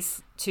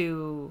space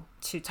to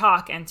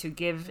talk and to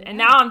give. And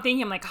now I'm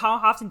thinking, I'm like, how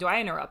often do I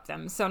interrupt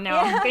them? So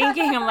now I'm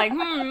thinking, I'm like,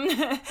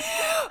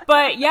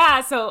 But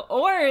so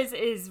OARS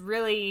is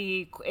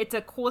really, it's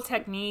a cool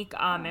technique,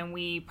 and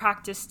we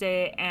practiced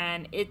it.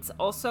 And it's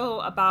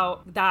also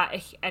about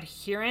that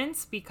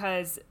adherence,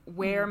 because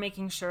we're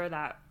making sure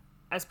that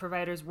as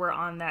providers, we're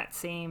on that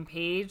same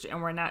page,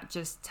 and we're not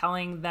just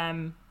telling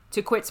them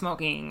to quit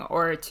smoking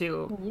or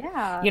to,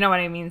 you know what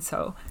I mean?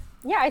 So,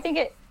 I think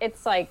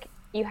it's like,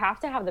 you have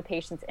to have the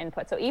patient's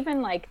input. So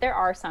even like, there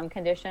are some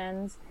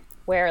conditions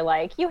where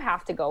like, you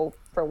have to go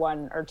for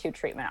one or two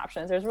treatment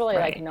options. There's really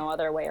like no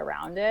other way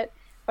around it.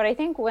 But I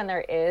think when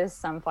there is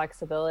some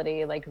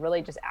flexibility, like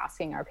really just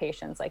asking our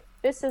patients, like,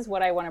 this is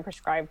what I want to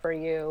prescribe for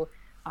you.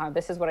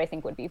 This is what I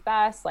think would be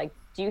best. Like,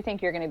 do you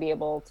think you're going to be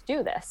able to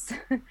do this?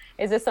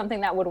 Is this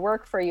something that would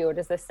work for you?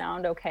 Does this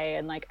sound okay?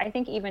 And like, I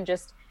think even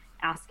just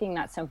asking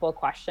that simple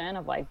question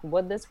of like,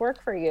 would this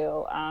work for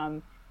you?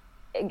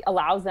 It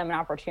allows them an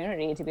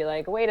opportunity to be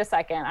like, wait a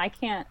second, I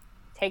can't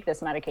take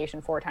this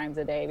medication 4 times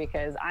a day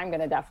because I'm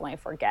going to definitely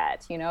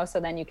forget, so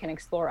then you can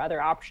explore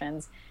other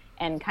options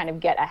and kind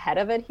of get ahead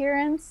of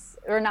adherence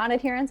or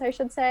non-adherence, I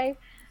should say.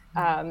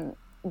 But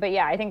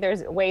I think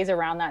there's ways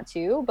around that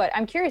too. But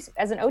I'm curious,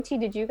 as an OT,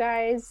 did you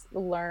guys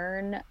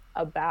learn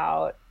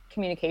about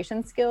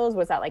communication skills?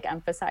 Was that like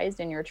emphasized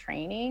in your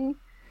training?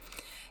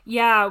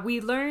 Yeah,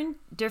 we learned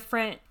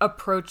different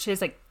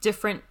approaches, like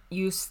different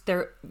use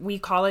there. We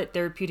call it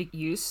therapeutic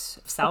use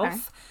of self.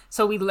 Okay.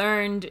 So we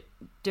learned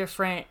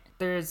different,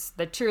 there's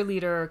the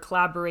cheerleader,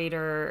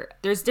 collaborator,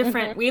 there's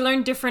different, we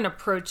learned different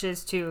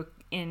approaches to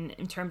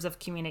in terms of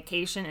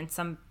communication, and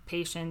some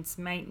patients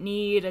might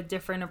need a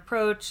different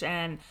approach.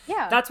 And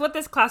that's what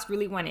this class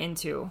really went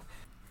into.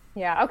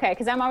 Yeah. Okay.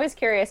 Because I'm always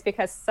curious,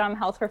 because some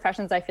health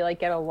professions I feel like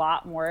get a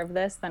lot more of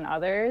this than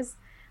others.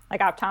 Like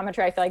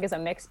optometry, I feel like is a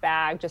mixed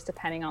bag, just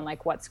depending on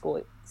like what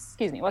school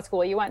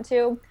you went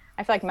to.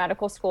 I feel like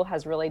medical school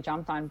has really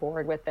jumped on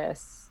board with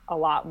this a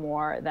lot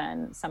more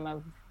than some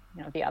of,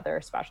 the other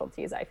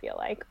specialties, I feel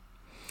like.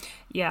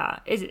 Yeah,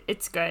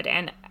 it's good.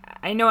 And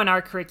I know in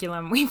our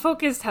curriculum, we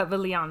focused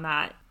heavily on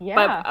that. Yeah.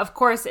 But of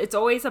course, it's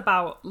always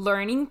about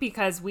learning,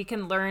 because we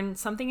can learn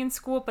something in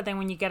school, but then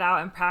when you get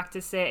out and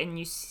practice it and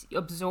you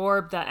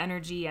absorb the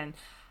energy and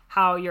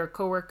how your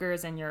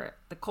coworkers and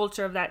the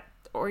culture of that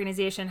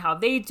organization, how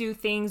they do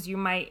things, you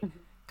might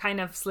kind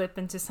of slip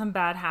into some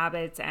bad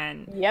habits.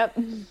 And yep.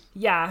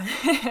 Yeah.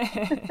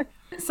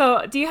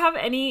 So do you have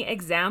any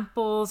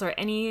examples, or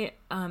any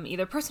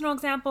either personal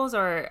examples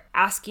or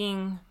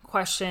asking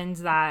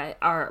questions that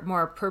are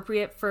more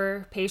appropriate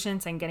for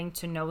patients and getting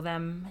to know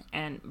them,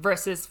 and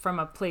versus from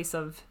a place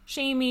of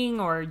shaming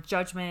or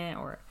judgment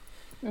or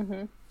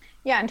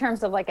Yeah, in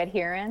terms of like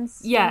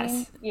adherence?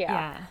 Yes.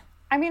 Yeah.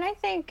 I mean, I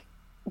think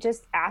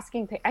just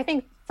asking, I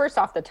think first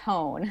off, the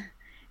tone.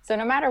 So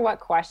no matter what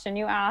question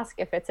you ask,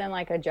 if it's in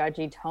like a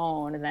judgy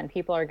tone, then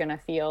people are going to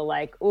feel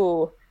like,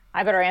 ooh,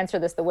 I better answer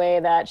this the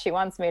way that she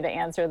wants me to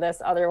answer this.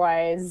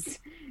 Otherwise,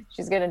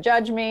 she's going to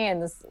judge me,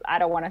 and I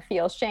don't want to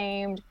feel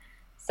shamed.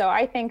 So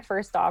I think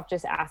first off,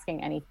 just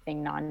asking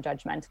anything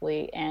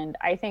non-judgmentally. And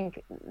I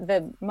think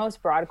the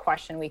most broad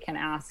question we can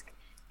ask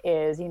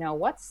is,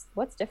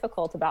 what's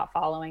difficult about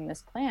following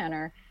this plan?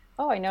 Or,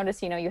 oh, I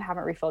noticed, you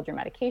haven't refilled your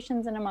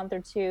medications in a month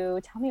or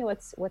two. Tell me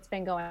what's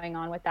been going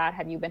on with that.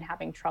 Have you been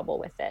having trouble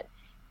with it?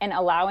 And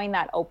allowing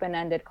that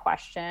open-ended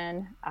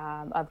question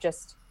of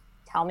just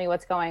tell me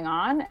what's going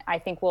on, I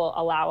think will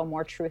allow a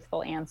more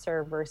truthful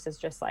answer versus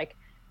just like,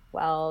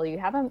 well, you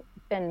haven't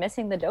been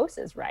missing the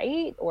doses,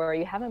 right? Or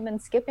you haven't been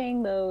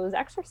skipping those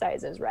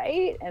exercises,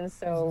 right? And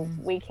so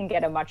we can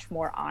get a much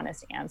more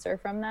honest answer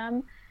from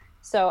them.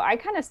 So I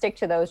kind of stick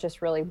to those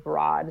just really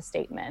broad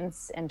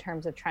statements in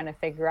terms of trying to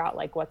figure out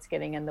like what's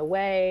getting in the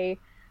way,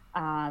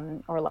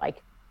 or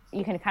like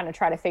you can kind of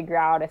try to figure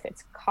out if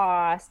it's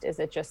cost, is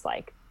it just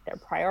like they're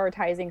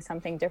prioritizing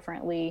something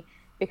differently?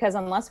 Because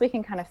unless we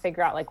can kind of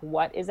figure out like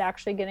what is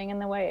actually getting in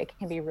the way, it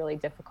can be really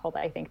difficult,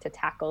 I think, to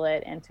tackle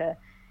it and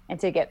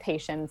to get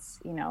patients,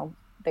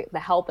 the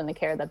help and the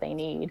care that they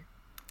need.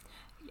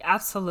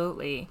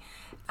 Absolutely.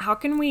 How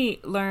can we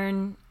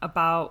learn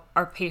about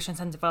our patients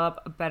and develop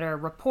a better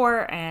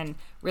rapport and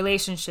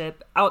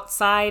relationship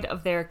outside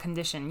of their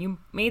condition? You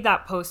made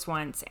that post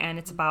once, and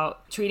it's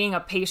about treating a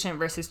patient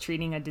versus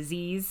treating a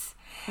disease.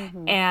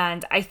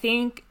 And I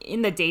think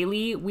in the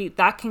daily,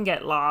 that can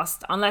get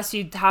lost unless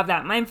you have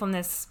that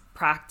mindfulness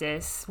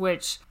practice,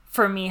 which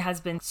for me has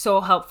been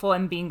so helpful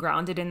in being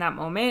grounded in that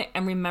moment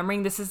and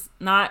remembering this is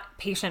not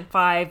patient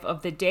 5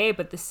 of the day,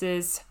 but this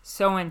is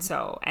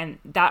so-and-so. And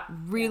that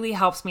really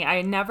helps me.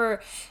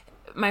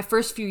 My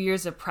first few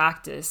years of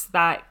practice,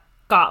 that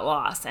got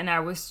lost. And I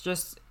was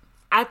just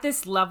at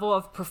this level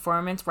of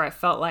performance where I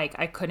felt like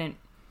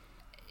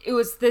it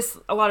was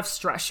a lot of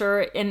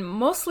stressor, and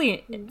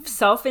mostly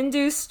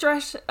self-induced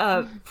stress.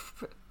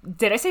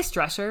 Did I say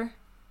stressor?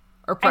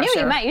 Or pressure? I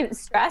knew you meant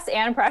stress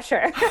and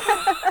pressure.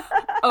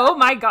 Oh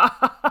my God.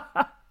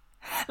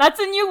 That's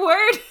a new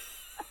word.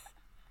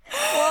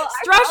 Well,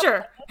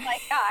 stressor.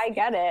 Yeah, I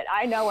get it.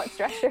 I know what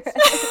stressor is.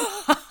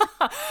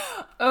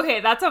 Okay,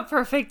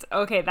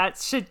 that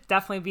should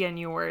definitely be a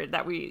new word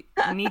that we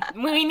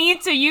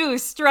need to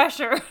use,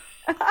 stressor.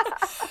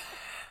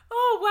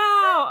 Oh,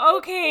 wow.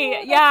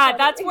 Okay. Yeah,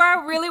 that's where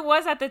I really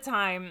was at the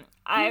time.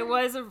 I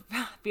was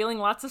feeling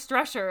lots of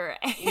stressor.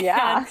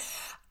 Yeah.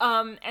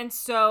 And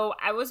so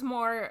I was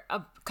more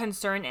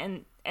concerned,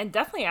 and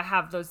definitely I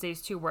have those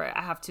days too where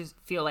I have to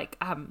feel like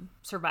I'm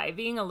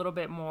surviving a little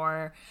bit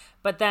more.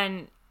 But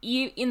then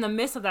in the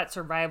midst of that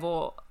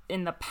survival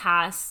in the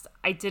past,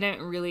 I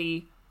didn't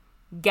really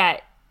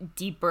get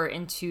deeper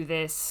into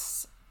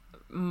this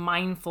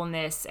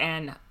mindfulness.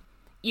 And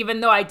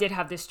even though I did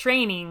have this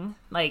training,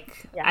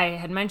 like I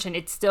had mentioned,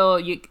 it's still,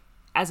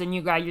 as a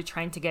new guy, you're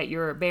trying to get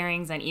your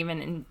bearings, and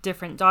even in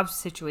different job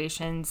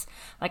situations,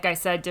 like I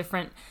said,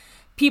 different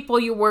people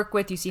you work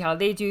with, you see how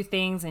they do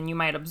things and you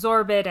might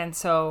absorb it. And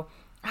so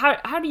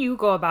how do you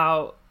go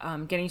about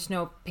getting to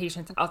know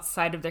patients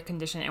outside of their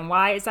condition, and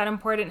why is that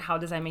important? How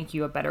does that make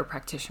you a better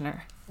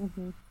practitioner?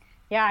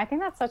 Yeah, I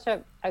think that's such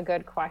a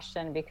good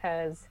question,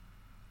 because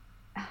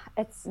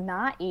it's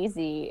not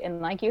easy.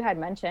 And like you had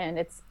mentioned,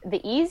 it's the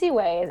easy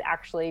way is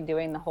actually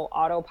doing the whole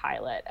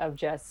autopilot of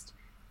just,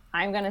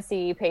 I'm going to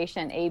see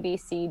patient A, B,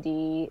 C,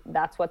 D.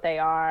 That's what they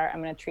are.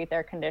 I'm going to treat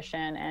their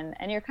condition.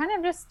 And you're kind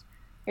of just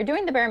you're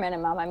doing the bare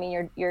minimum. I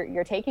mean,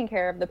 you're taking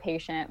care of the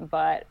patient,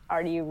 but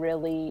are you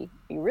really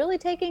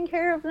taking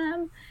care of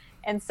them?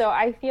 And so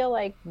I feel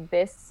like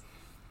this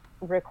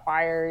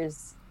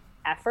requires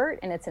effort,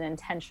 and it's an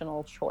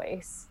intentional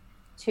choice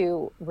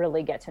to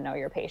really get to know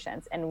your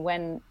patients. And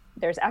when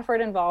there's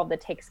effort involved, it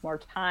takes more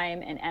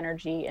time and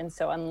energy. And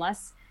so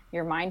unless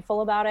you're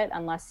mindful about it,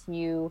 unless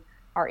you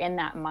are in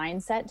that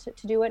mindset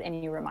to do it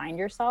and you remind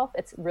yourself,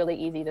 it's really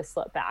easy to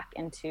slip back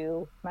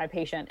into, my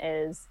patient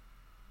is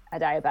a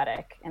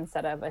diabetic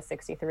instead of a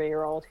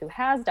 63-year-old who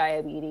has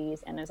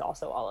diabetes and is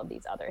also all of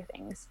these other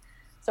things.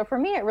 So for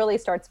me, it really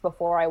starts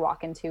before I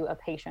walk into a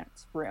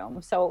patient's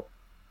room. So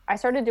I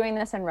started doing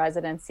this in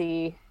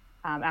residency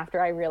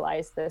after I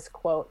realized this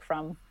quote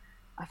from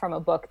a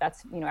book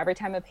that's, every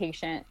time a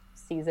patient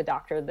sees a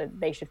doctor, that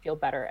they should feel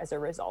better as a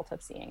result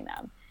of seeing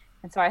them.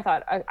 And so I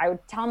thought I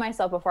would tell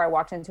myself before I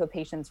walked into a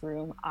patient's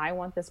room, I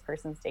want this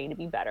person's day to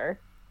be better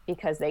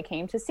because they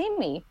came to see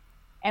me.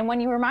 And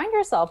when you remind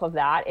yourself of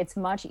that, it's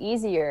much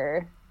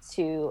easier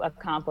to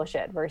accomplish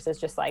it versus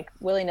just like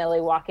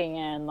willy-nilly walking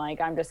in,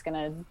 like, I'm just going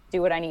to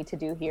do what I need to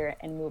do here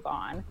and move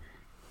on.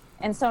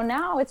 And so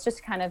now it's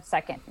just kind of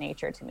second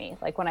nature to me.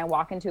 Like when I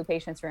walk into a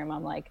patient's room,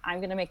 I'm like, I'm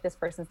going to make this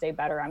person's day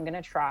better. I'm going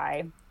to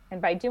try.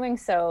 And by doing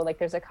so, like,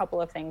 there's a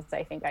couple of things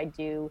I think I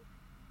do.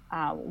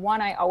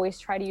 One, I always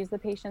try to use the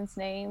patient's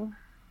name,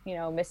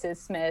 Mrs.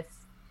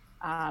 Smith,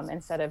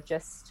 instead of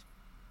just,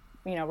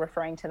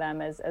 referring to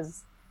them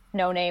as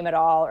no name at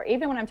all. Or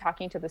even when I'm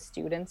talking to the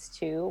students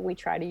too, we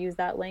try to use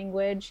that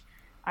language.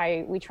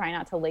 We try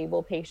not to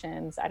label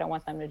patients. I don't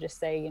want them to just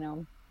say,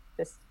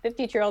 this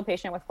 52-year-old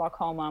patient with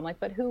glaucoma. I'm like,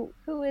 but who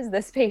is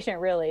this patient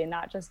really? And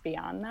not just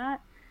beyond that,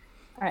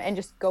 and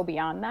just go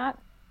beyond that.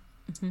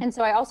 Mm-hmm. And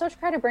so I also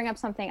try to bring up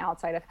something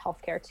outside of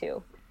healthcare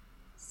too.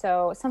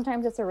 So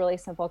sometimes it's a really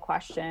simple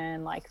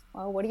question like,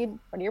 well, what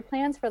are your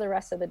plans for the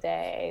rest of the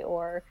day?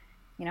 Or,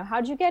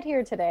 how'd you get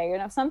here today?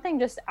 Something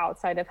just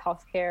outside of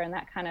healthcare. And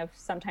that kind of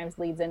sometimes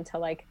leads into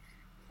like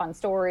fun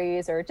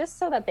stories, or just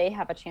so that they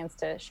have a chance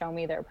to show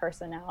me their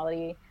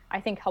personality, I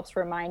think helps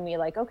remind me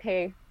like,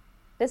 okay,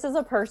 this is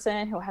a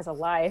person who has a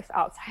life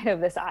outside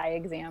of this eye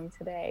exam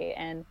today.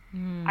 And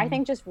I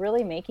think just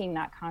really making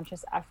that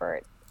conscious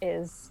effort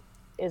is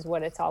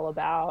what it's all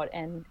about,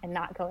 and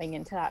not going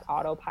into that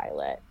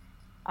autopilot.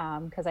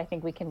 Because I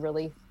think we can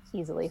really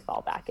easily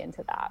fall back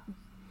into that.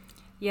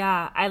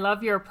 Yeah, I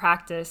love your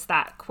practice,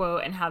 that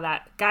quote, and how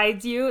that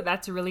guides you.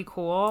 That's really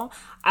cool.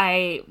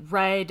 I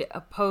read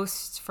a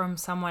post from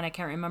someone, I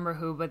can't remember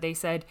who, but they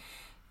said,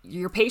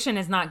 your patient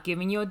is not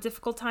giving you a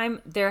difficult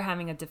time, they're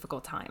having a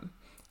difficult time.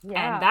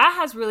 Yeah. And that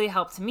has really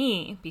helped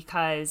me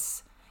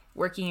because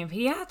working in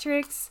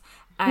pediatrics,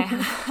 I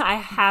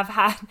have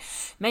had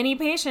many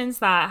patients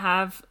that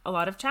have a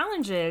lot of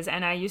challenges,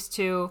 and I used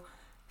to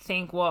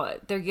think, well,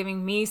 they're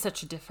giving me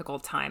such a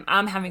difficult time.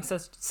 I'm having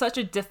such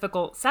a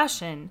difficult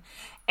session.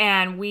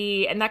 And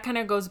that kind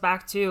of goes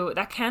back to,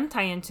 that can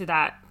tie into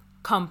that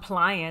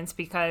compliance,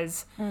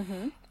 because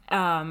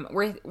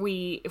if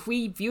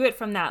we view it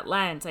from that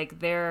lens, like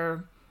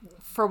they're,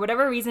 for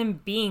whatever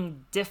reason,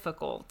 being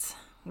difficult,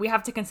 we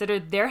have to consider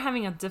they're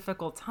having a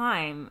difficult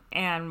time.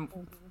 And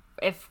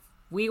if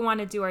we want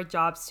to do our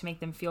jobs to make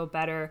them feel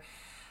better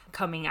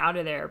coming out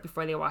of there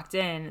before they walked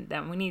in,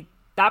 then we need,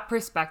 that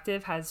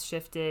perspective has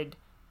shifted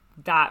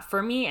that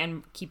for me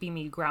and keeping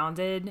me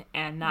grounded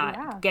and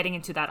not getting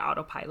into that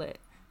autopilot.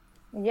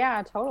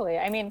 Yeah, totally.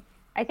 I mean,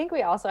 I think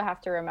we also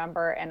have to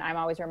remember, and I'm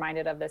always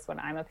reminded of this when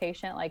I'm a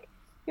patient, like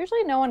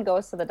usually no one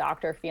goes to the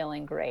doctor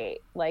feeling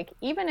great. Like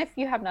even if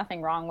you have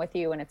nothing wrong with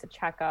you and it's a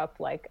checkup,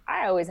 like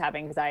I always have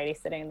anxiety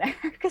sitting there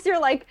because you're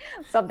like,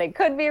 something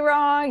could be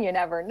wrong. You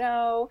never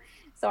know.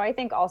 So I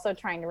think also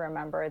trying to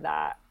remember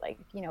that, like,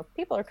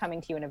 people are coming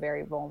to you in a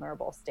very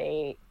vulnerable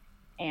state,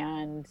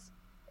 and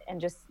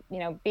just,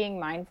 being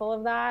mindful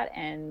of that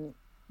and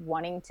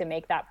wanting to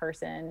make that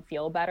person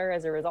feel better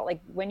as a result.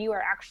 Like when you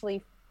are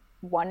actually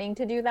wanting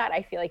to do that,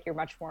 I feel like you're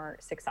much more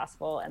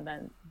successful, and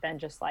than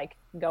just like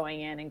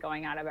going in and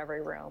going out of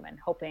every room and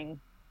hoping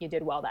you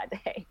did well that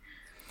day.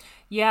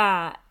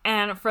 Yeah.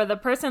 And for the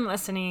person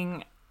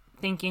listening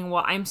thinking,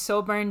 well, I'm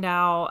so burned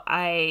out,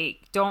 I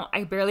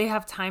barely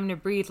have time to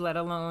breathe, let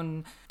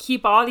alone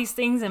keep all these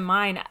things in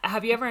mind.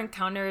 Have you ever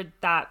encountered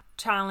that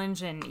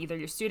challenge in either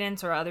your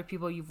students or other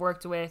people you've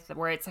worked with,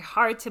 where it's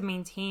hard to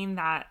maintain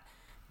that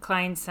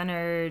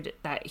client-centered,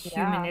 that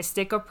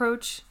humanistic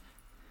approach?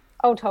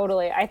 Oh,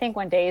 totally. I think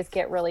when days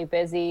get really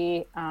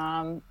busy,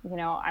 I'm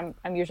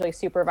usually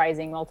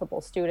supervising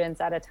multiple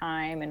students at a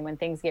time. And when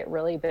things get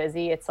really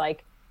busy, it's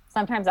like,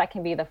 sometimes that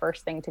can be the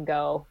first thing to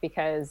go,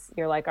 because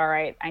you're like, all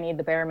right, I need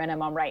the bare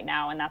minimum right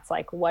now. And that's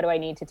like, what do I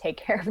need to take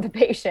care of the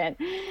patient?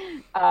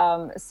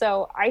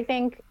 So I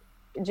think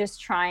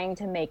just trying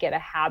to make it a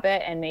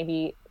habit and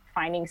maybe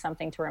finding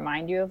something to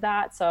remind you of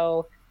that.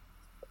 So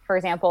for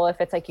example, if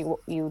it's like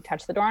you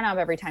touch the doorknob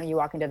every time you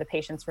walk into the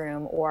patient's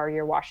room, or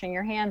you're washing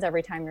your hands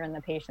every time you're in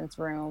the patient's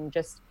room,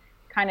 just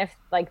kind of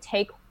like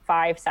take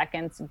 5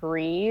 seconds,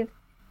 breathe,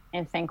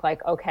 and think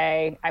like,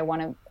 okay, I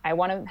want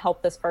to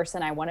help this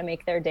person. I want to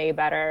make their day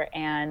better.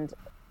 And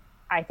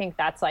I think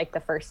that's like the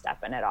first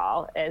step in it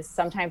all. Is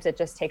sometimes it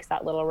just takes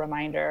that little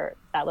reminder,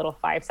 that little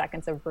 5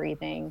 seconds of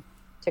breathing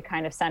to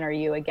kind of center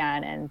you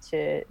again and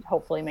to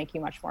hopefully make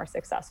you much more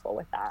successful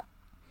with that.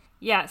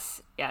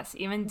 Yes.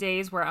 Even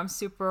days where I'm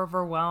super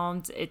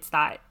overwhelmed, it's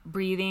that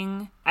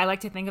breathing. I like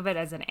to think of it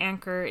as an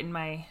anchor in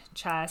my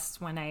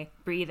chest when I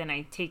breathe, and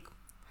I take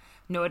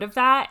note of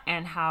that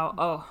and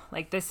how,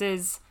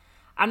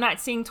 I'm not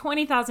seeing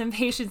 20,000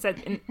 patients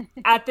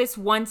at this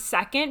 1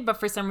 second, but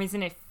for some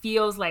reason it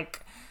feels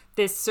like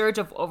this surge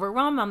of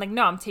overwhelm. I'm like,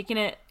 no, I'm taking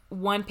it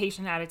one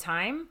patient at a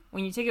time.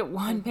 When you take it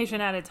one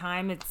patient at a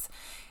time,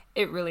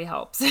 it really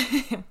helps.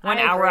 1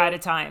 hour at a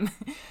time.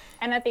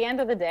 And at the end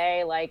of the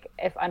day, like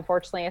if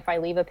I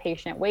leave a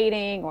patient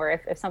waiting, or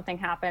if something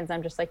happens,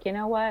 I'm just like, you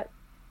know what,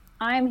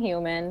 I'm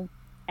human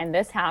and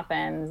this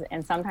happens.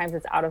 And sometimes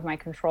it's out of my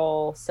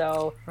control.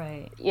 So,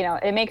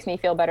 it makes me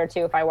feel better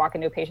too. If I walk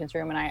into a patient's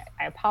room and I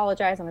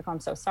apologize, I'm like, oh,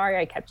 I'm so sorry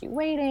I kept you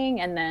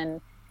waiting. And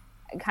then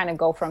kind of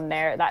go from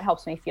there. That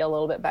helps me feel a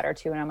little bit better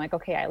too. And I'm like,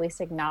 okay, I at least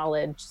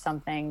acknowledge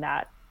something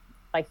that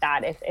like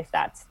that, if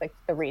that's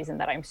the reason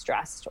that I'm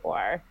stressed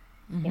or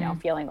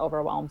feeling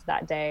overwhelmed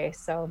that day.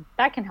 So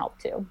that can help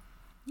too.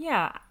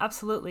 Yeah,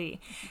 absolutely.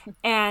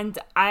 And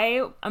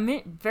I'm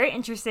very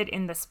interested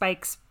in the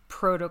Spikes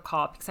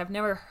protocol because I've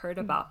never heard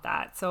about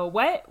that. So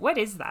what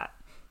is that?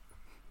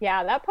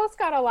 Yeah, that post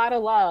got a lot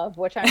of love,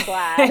 which I'm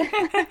glad.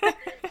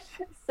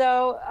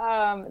 So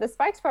the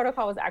Spikes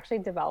protocol was actually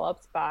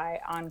developed by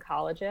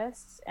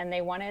oncologists, and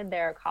they wanted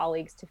their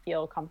colleagues to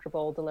feel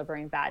comfortable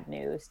delivering bad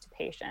news to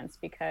patients,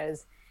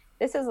 because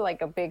this is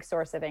like a big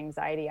source of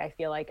anxiety, I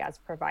feel like, as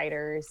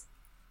providers,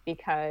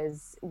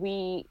 because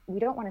we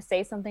don't want to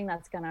say something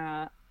that's going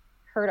to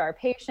hurt our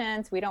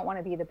patients. We don't want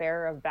to be the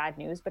bearer of bad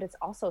news, but it's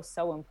also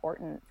so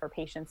important for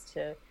patients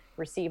to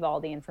receive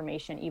all the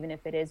information, even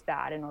if it is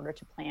bad, in order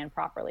to plan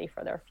properly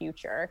for their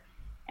future.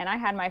 And I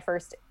had my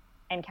first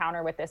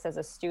encounter with this as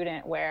a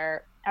student,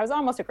 where I was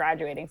almost a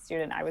graduating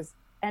student. I was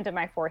end of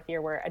my 4th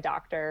year, where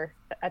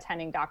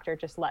attending doctor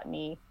just let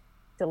me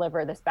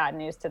deliver this bad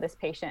news to this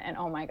patient. And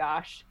oh my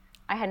gosh,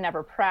 I had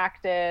never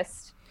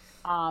practiced.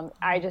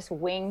 I just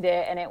winged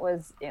it, and it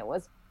was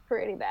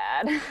pretty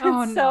bad.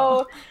 Oh, no.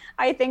 So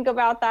I think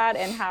about that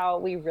and how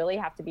we really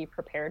have to be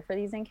prepared for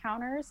these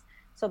encounters.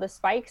 So the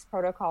Spikes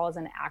protocol is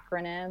an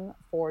acronym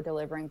for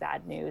delivering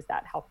bad news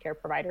that healthcare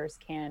providers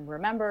can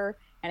remember,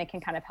 and it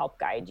can kind of help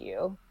guide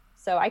you.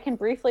 So I can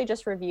briefly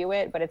just review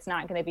it, but it's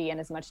not going to be in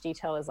as much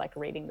detail as like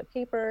reading the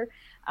paper.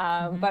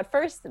 But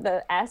first,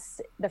 the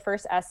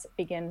first S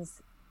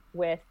begins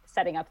with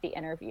setting up the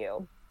interview.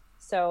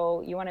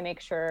 So you want to make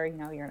sure,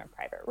 you're in a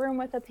private room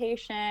with a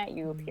patient,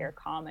 you appear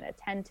calm and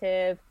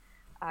attentive,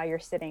 you're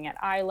sitting at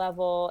eye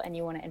level, and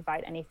you want to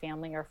invite any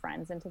family or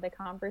friends into the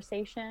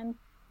conversation.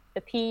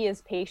 The P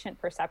is patient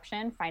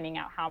perception, finding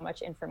out how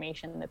much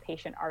information the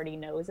patient already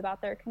knows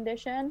about their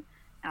condition,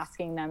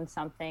 asking them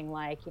something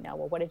like,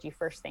 well, what did you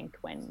first think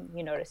when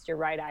you noticed your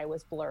right eye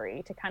was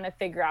blurry, to kind of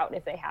figure out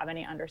if they have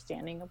any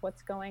understanding of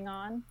what's going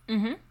on.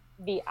 Mm-hmm.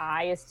 The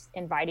I is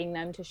inviting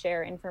them to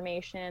share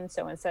information.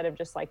 So instead of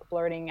just like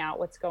blurting out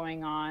what's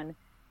going on,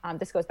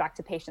 this goes back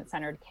to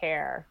patient-centered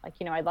care. Like,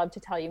 I'd love to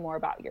tell you more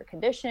about your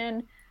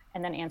condition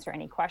and then answer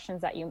any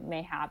questions that you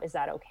may have. Is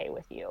that okay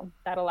with you?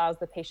 That allows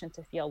the patient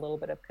to feel a little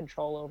bit of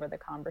control over the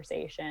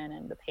conversation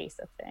and the pace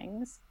of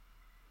things.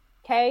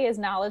 K is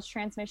knowledge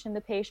transmission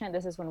to patient.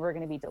 This is when we're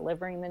going to be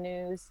delivering the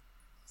news.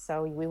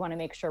 So we want to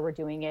make sure we're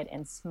doing it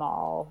in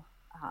small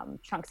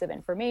chunks of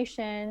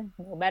information,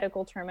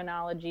 medical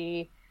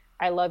terminology.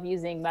 I love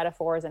using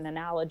metaphors and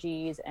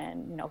analogies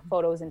and,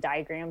 photos and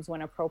diagrams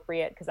when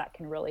appropriate, because that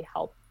can really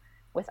help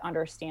with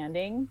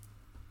understanding.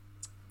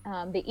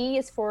 The E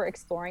is for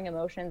exploring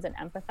emotions and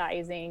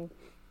empathizing,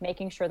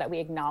 making sure that we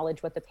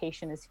acknowledge what the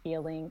patient is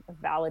feeling,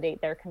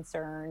 validate their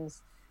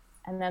concerns.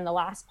 And then the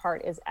last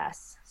part is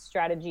S,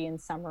 strategy and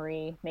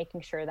summary,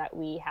 making sure that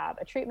we have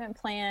a treatment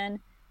plan,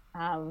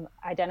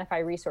 identify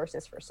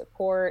resources for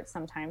support.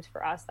 Sometimes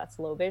for us, that's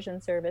low vision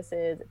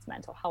services, it's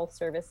mental health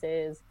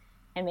services,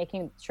 and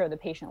making sure the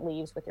patient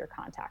leaves with your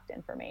contact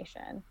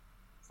information.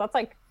 So that's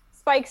like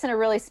Spikes in a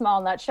really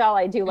small nutshell.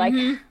 I do like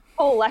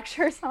whole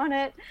lectures on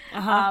it.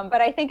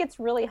 But I think it's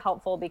really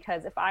helpful,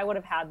 because if I would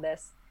have had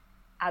this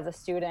as a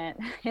student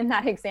in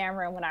that exam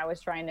room when I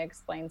was trying to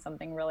explain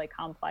something really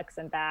complex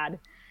and bad,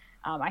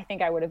 I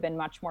think I would have been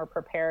much more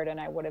prepared, and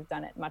I would have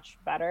done it much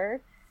better.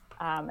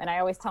 And I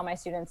always tell my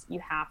students, you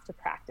have to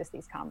practice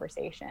these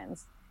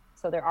conversations.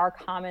 So there are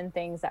common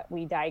things that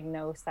we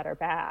diagnose that are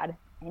bad,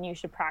 and you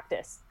should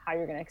practice how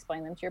you're going to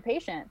explain them to your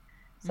patient,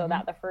 so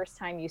that the first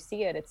time you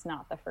see it, it's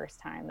not the first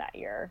time that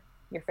you're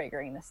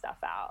figuring this stuff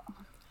out.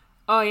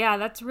 Oh yeah,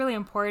 that's really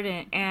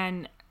important.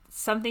 And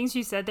some things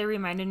you said, they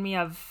reminded me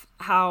of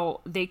how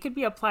they could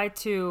be applied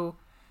to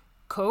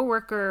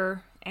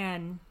coworker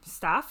and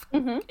staff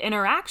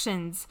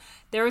interactions.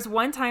 There was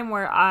one time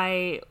where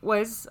I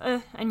was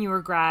a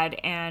newer grad,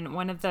 and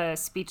one of the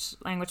speech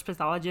language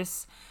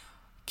pathologists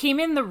came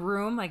in the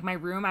room, like my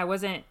room. I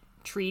wasn't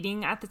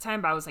treating at the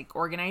time, but I was like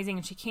organizing,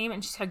 and she came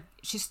and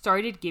she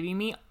started giving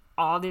me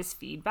all this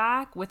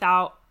feedback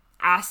without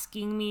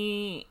asking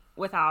me,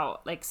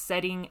 without like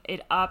setting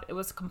it up. It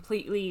was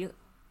completely,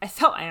 I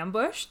felt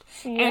ambushed.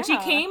 Yeah. And she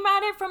came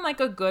at it from like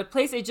a good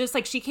place. It just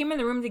like she came in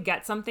the room to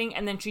get something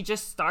and then she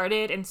just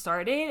started.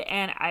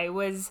 And I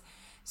was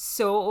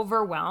so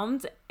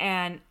overwhelmed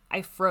and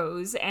I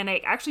froze. And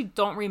I actually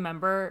don't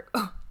remember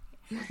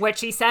what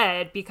she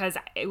said because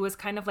it was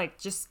kind of like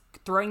just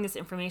throwing this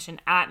information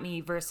at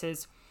me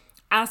versus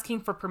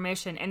asking for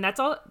permission. And that's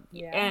all.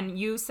 Yeah. And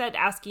you said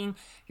asking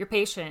your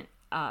patient,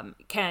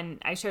 can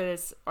I share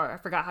this, or I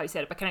forgot how you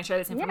said it, but can I share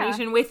this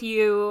information with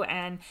you?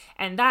 And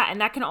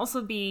that can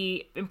also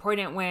be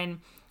important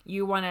when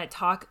you want to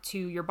talk to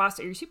your boss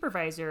or your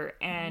supervisor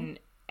and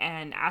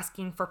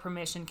asking for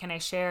permission. Can I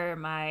share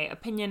my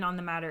opinion on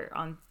the matter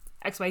on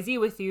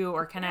XYZ with you?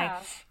 Or can I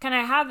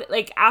have,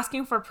 like,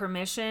 asking for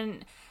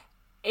permission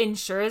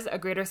ensures a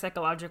greater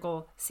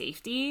psychological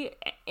safety.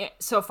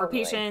 So for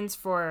patients,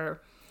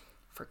 for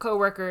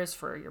coworkers,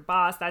 for your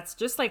boss, that's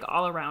just like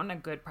all around a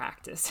good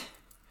practice.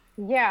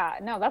 Yeah,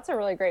 no, that's a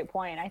really great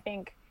point. I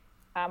think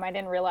I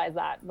didn't realize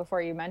that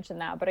before you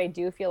mentioned that, but I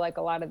do feel like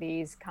a lot of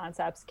these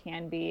concepts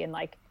can be in,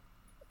 like,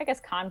 I guess,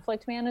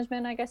 conflict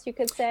management, I guess you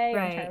could say,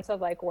 right, in terms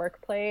of like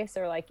workplace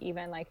or like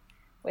even like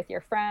with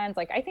your friends.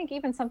 Like, I think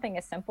even something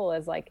as simple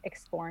as like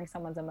exploring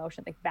someone's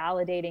emotions, like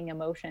validating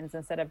emotions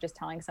instead of just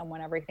telling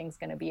someone everything's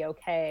going to be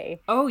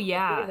okay. Oh,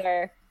 yeah. Like, these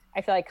are,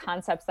 I feel like,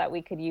 concepts that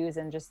we could use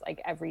in just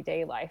like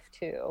everyday life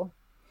too.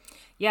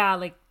 Yeah,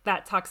 like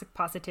that toxic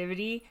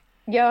positivity.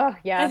 Yeah,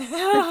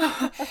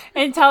 yes.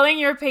 And telling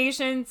your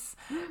patients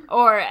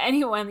or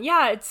anyone,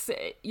 yeah,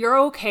 you're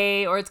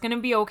okay, or it's going to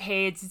be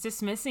okay. It's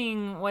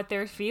dismissing what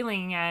they're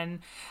feeling. And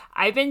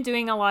I've been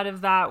doing a lot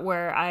of that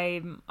where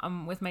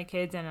I'm with my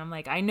kids and I'm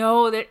like, I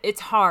know that it's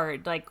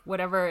hard, like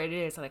whatever it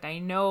is, like, I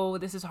know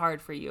this is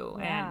hard for you.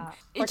 Yeah. And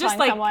it's just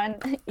like someone,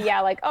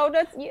 like, oh,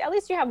 at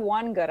least you have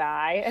one good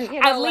eye. You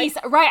know,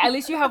 at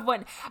least you have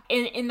one.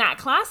 In that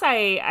class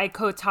I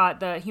co-taught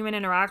the human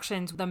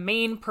interactions, the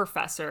main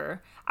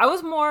professor, I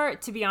was more,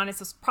 to be honest,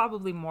 it was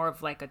probably more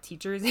of like a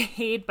teacher's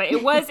aide, but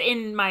it was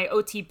in my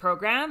OT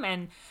program,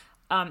 and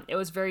it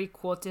was very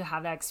cool to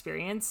have that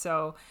experience.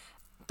 So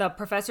the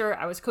professor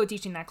I was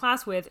co-teaching that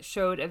class with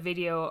showed a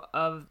video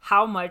of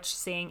how much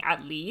saying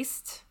at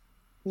least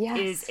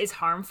is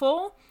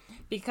harmful,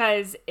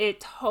 because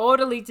it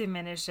totally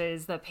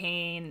diminishes the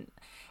pain.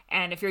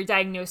 And if you're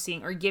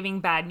diagnosing or giving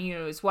bad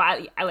news,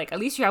 well, at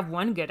least you have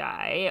one good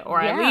eye, or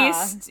at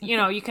least,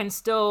 you can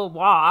still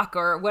walk,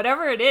 or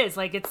whatever it is.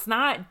 Like,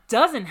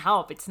 doesn't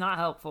help. It's not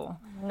helpful.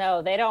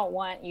 No, they don't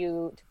want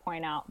you to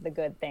point out the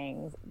good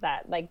things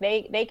that, like,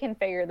 they can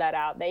figure that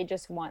out. They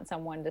just want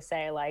someone to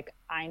say, like,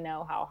 I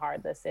know how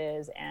hard this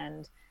is,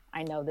 and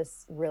I know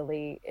this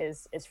really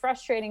is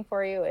frustrating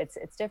for you.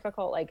 It's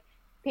difficult. Like,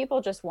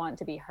 people just want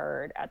to be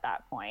heard at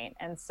that point.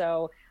 And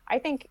so I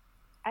think,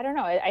 I don't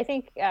know. I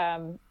think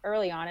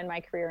early on in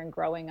my career and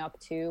growing up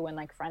too, when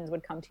like friends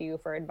would come to you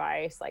for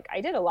advice, like I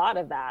did a lot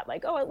of that.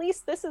 Like, oh, at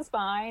least this is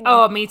fine.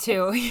 Oh, me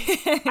too.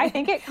 I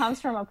think it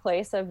comes from a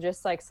place of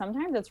just like,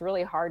 sometimes it's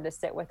really hard to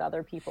sit with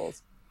other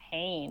people's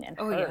pain and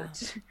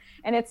hurt. Yeah.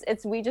 And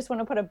it's we just want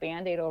to put a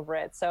Band-Aid over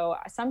it. So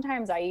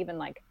sometimes I even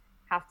like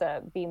have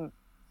to be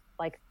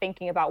like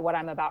thinking about what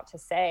I'm about to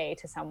say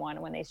to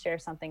someone when they share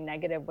something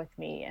negative with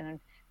me. And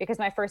because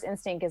my first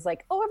instinct is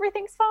like, oh,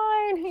 everything's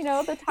fine,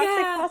 the toxic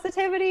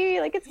positivity,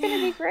 like it's going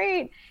to be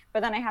great.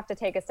 But then I have to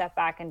take a step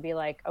back and be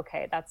like,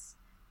 okay, that's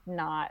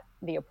not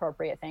the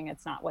appropriate thing.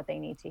 It's not what they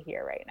need to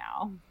hear right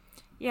now.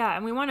 Yeah,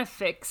 and we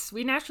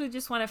naturally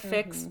just want to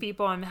fix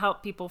people and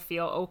help people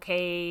feel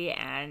okay.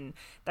 And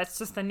that's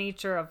just the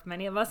nature of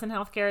many of us in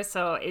healthcare.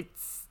 So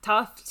it's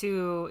tough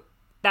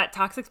that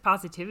toxic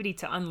positivity,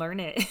 to unlearn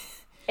it.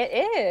 It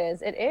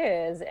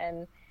is.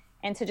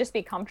 And to just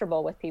be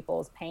comfortable with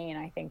people's pain,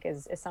 I think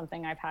is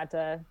something I've had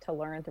to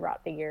learn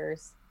throughout the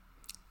years.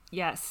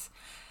 Yes.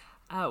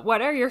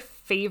 What are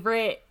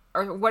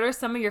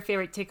some of your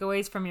favorite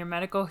takeaways from your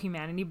medical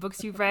humanity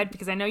books you've read?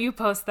 Because I know you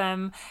post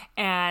them,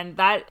 and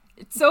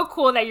it's so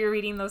cool that you're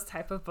reading those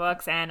type of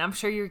books, and I'm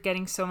sure you're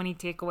getting so many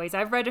takeaways.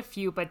 I've read a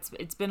few, but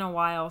it's been a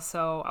while,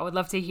 so I would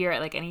love to hear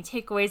like any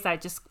takeaways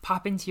that just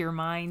pop into your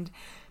mind.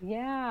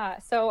 Yeah,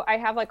 so I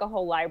have like a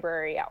whole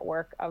library at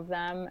work of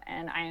them,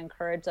 and I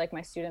encourage like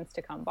my students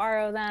to come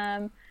borrow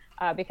them.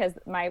 Because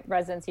my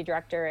residency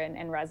director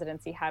in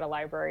residency had a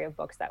library of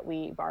books that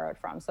we borrowed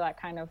from. So that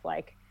kind of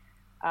like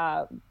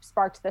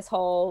sparked this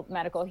whole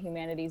medical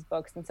humanities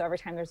books. And so every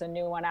time there's a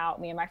new one out,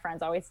 me and my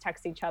friends always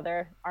text each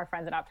other, our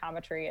friends in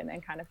optometry, and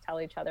then kind of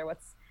tell each other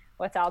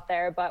what's out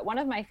there. But one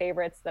of my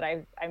favorites that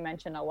I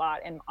mention a lot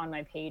on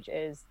my page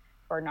is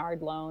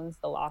Bernard Lowndes'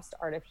 The Lost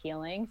Art of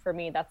Healing. For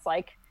me, that's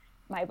like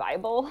my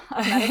Bible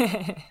of medical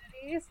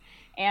humanities.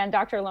 And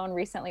Dr. Lone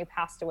recently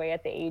passed away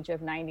at the age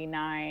of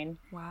 99.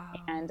 Wow.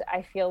 And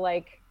I feel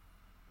like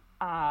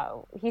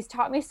he's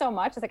taught me so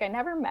much. It's like I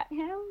never met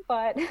him,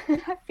 but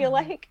I feel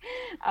like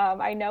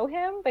I know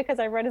him because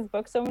I've read his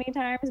book so many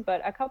times.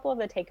 But a couple of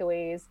the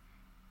takeaways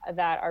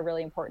that are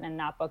really important in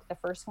that book. The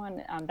first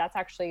one, that's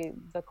actually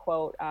the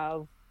quote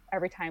of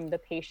every time the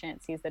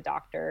patient sees the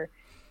doctor,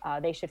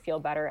 they should feel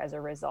better as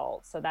a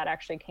result. So that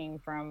actually came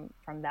from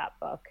that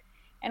book.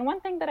 And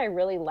one thing that I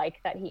really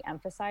like that he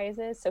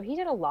emphasizes, so he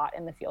did a lot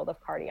in the field of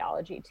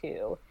cardiology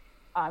too.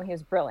 He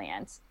was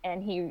brilliant,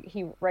 and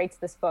he writes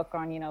this book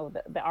on,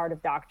 the art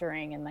of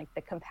doctoring and like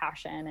the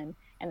compassion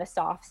and the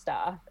soft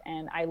stuff.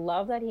 And I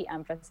love that he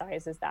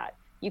emphasizes that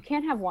you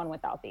can't have one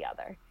without the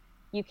other.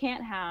 You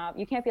can't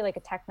be like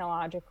a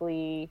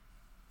technologically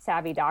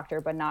savvy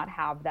doctor, but not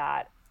have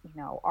that,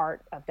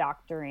 art of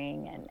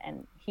doctoring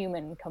and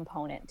human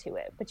component to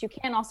it. But you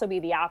can also be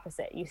the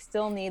opposite. You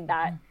still need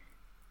that,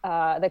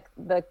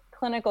 the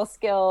clinical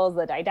skills,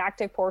 the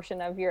didactic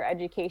portion of your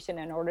education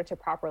in order to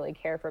properly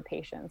care for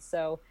patients.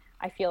 So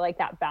I feel like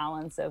that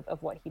balance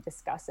of what he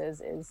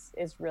discusses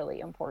is really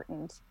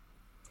important.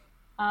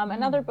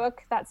 Another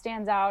book that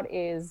stands out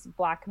is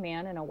Black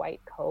Man in a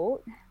White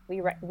Coat.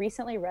 We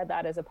recently read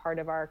that as a part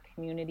of our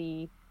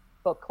community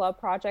book club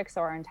project.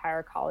 So our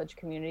entire college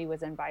community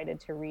was invited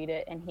to read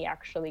it, and he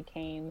actually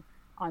came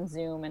on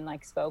Zoom and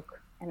spoke,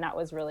 and that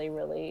was really,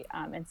 really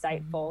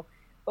insightful.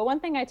 But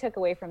one thing I took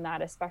away from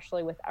that,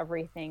 especially with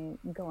everything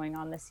going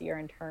on this year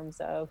in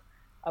terms of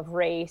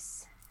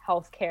race,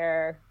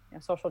 healthcare,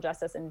 social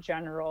justice in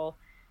general,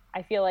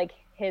 I feel like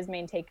his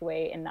main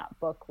takeaway in that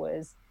book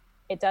was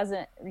you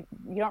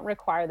don't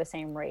require the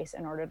same race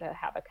in order to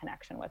have a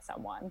connection with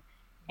someone.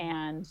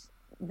 And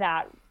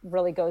that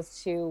really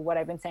goes to what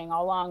I've been saying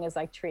all along, is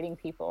like treating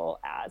people,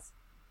 as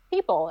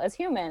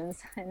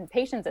humans, and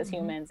patients as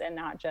humans, and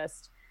not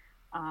just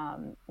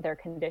their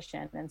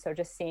condition. And so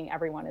just seeing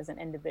everyone as an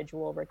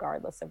individual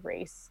regardless of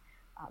race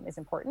is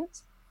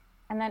important.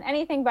 And then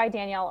anything by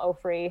Danielle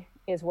Ofri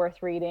is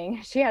worth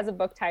reading. She has a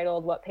book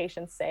titled What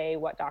Patients Say,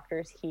 What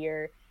Doctors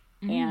Hear,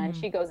 and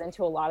she goes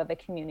into a lot of the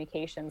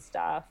communication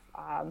stuff.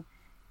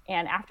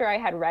 And after I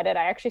had read it,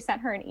 I actually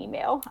sent her an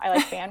email. I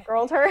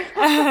fangirled her.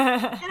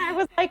 And I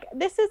was like,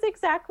 this is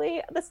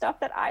exactly the stuff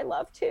that I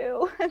love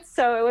too. And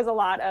so it was a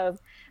lot of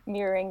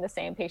mirroring the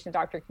same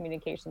patient-doctor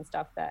communication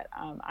stuff that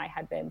I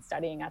had been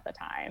studying at the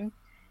time.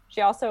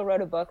 She also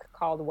wrote a book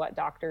called What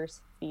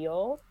Doctors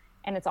Feel.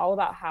 And it's all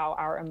about how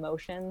our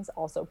emotions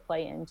also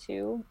play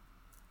into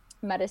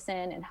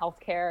medicine and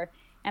healthcare.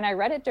 And I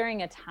read it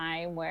during a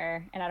time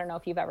where, and I don't know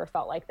if you've ever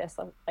felt like this,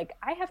 like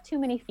I have too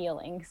many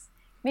feelings.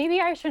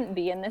 Maybe I shouldn't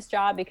be in this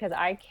job because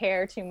I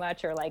care too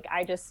much, or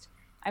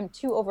I'm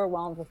too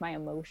overwhelmed with my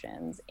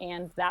emotions.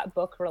 And that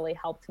book really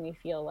helped me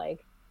feel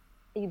like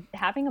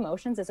having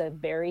emotions is a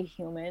very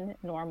human,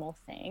 normal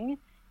thing.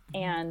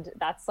 And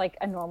that's like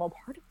a normal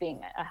part of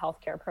being a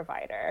healthcare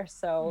provider.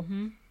 So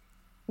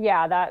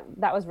yeah,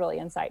 that was really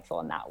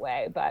insightful in that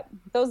way. But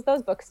those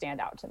books stand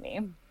out to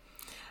me.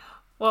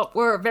 Well,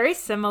 we're very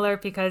similar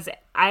because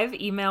I've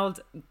emailed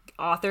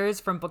authors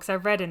from books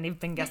I've read, and they've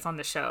been guests on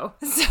the show.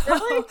 So,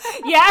 really?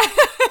 Yeah.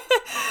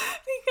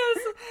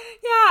 Because,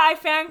 I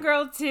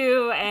fangirl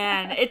too,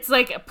 and it's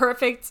like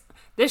perfect.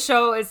 This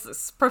show is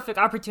a perfect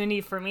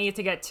opportunity for me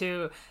to get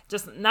to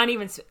just not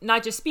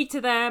just speak to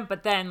them,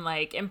 but then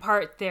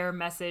impart their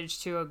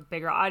message to a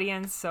bigger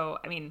audience. So,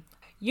 I mean,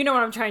 you know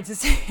what I'm trying to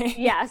say.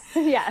 Yes.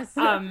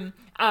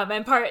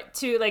 And part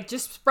to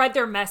just spread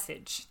their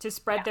message,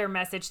 their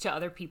message to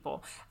other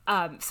people.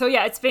 So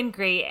yeah, it's been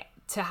great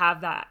to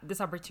have this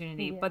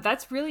opportunity, but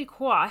that's really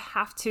cool. I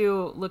have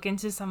to look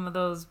into some of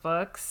those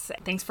books.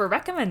 Thanks for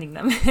recommending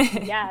them.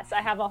 Yes,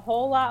 I have a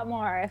whole lot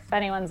more. If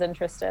anyone's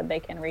interested,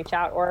 they can reach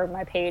out, or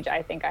my page.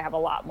 I think I have a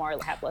lot more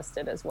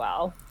listed as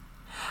well.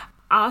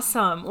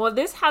 Awesome. Well,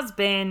 this has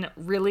been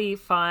really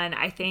fun.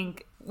 I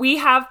think we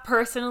have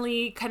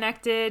personally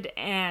connected,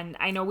 and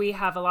I know we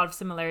have a lot of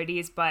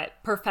similarities, but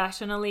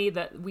professionally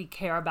that we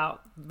care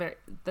about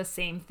the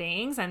same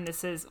things. And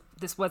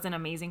this was an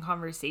amazing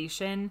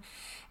conversation.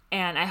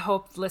 And I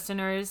hope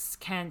listeners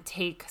can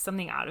take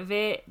something out of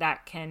it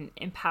that can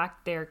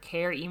impact their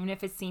care, even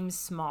if it seems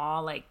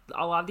small. Like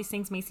a lot of these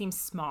things may seem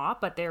small,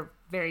 but they're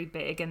very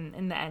big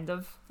in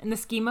the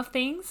scheme of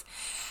things.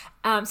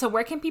 So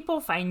where can people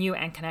find you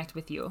and connect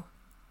with you?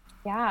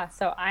 Yeah,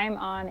 so I'm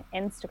on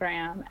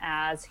Instagram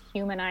as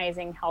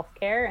Humanizing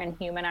Healthcare, and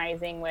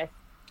humanizing with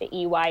the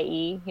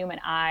EYE,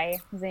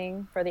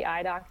 humanizing for the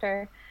eye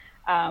doctor.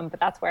 But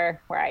that's where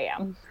I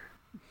am.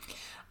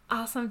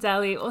 Awesome,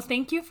 Deli. Well,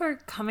 thank you for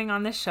coming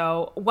on the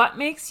show. What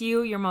makes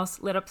you your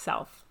most lit up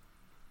self?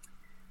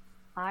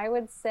 I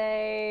would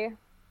say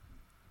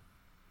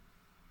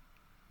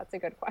that's a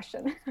good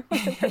question. I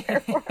wasn't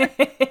prepared for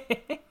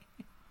it.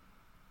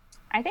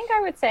 I think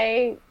I would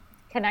say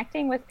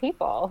connecting with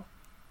people,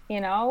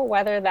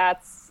 whether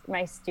that's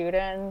my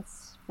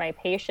students, my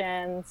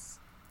patients,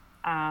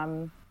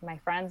 my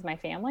friends, my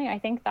family. I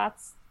think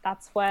that's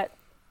what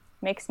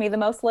makes me the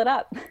most lit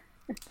up.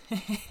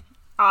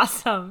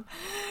 Awesome.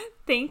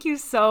 Thank you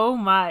so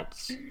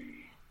much.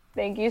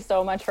 Thank you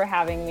so much for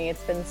having me.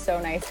 It's been so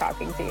nice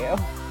talking to you.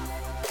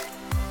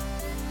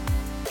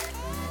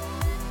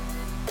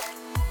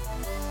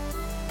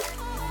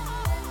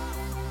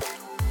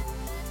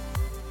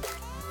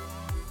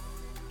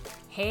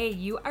 Hey,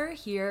 you are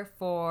here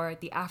for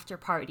the after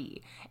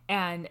party.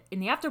 And in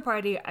the after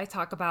party, I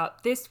talk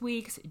about this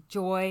week's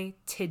joy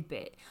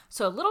tidbit.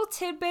 So a little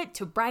tidbit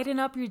to brighten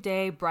up your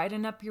day,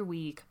 brighten up your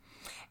week.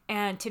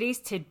 And today's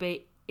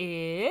tidbit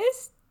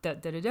is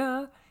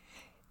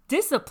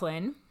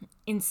discipline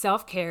in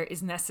self-care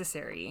is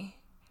necessary.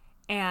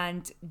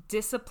 And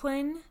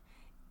discipline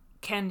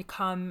can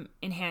come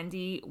in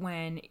handy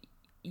when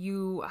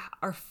you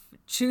are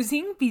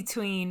choosing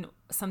between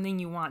something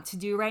you want to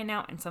do right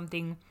now and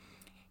something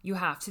you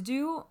have to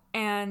do.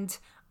 And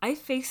I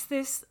face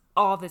this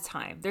all the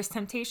time. There's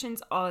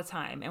temptations all the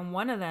time. And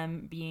one of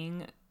them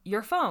being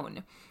your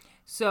phone.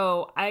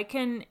 So I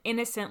can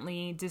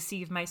innocently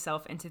deceive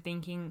myself into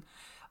thinking,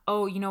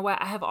 oh, you know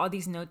what? I have all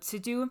these notes to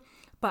do,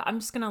 but I'm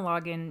just going to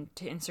log in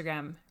to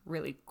Instagram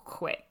really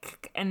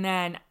quick. And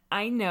then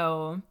I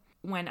know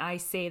when I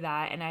say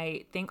that and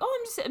I think,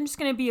 oh, I'm just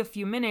going to be a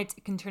few minutes,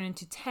 it can turn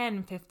into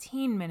 10,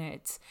 15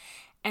 minutes.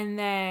 And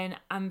then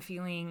I'm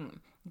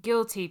feeling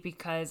guilty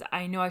because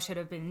I know I should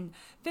have been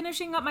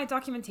finishing up my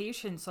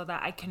documentation so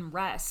that I can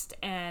rest.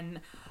 And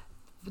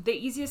the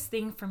easiest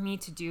thing for me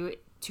to do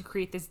to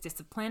create this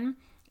discipline,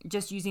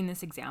 just using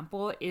this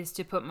example, is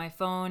to put my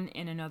phone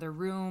in another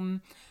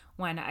room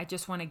when I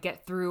just want to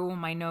get through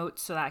my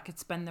notes so that I could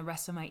spend the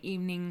rest of my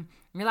evening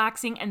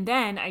relaxing. And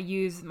then I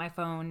use my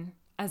phone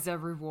as a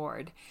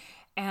reward.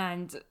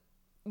 And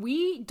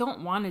we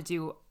don't want to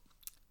do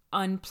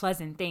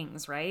unpleasant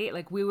things, right?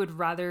 Like we would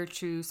rather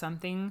choose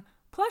something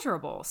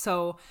pleasurable.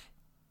 So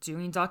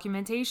doing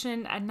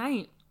documentation at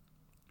night,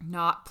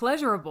 not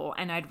pleasurable.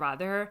 And I'd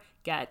rather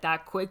get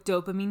that quick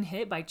dopamine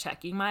hit by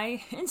checking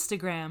my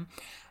Instagram.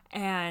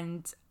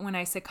 And when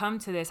I succumb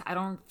to this, I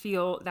don't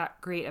feel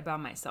that great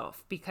about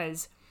myself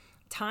because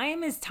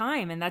time is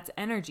time and that's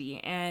energy.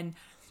 And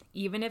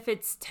even if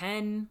it's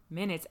 10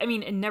 minutes, I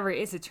mean, it never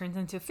is, it turns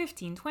into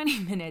 15, 20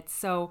 minutes.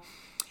 So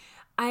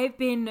I've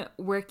been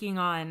working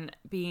on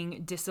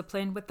being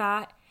disciplined with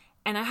that.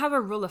 And I have a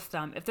rule of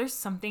thumb. If there's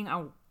something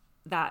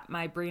that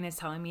my brain is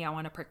telling me I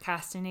want to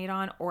procrastinate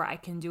on or I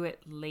can do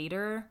it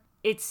later,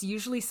 it's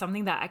usually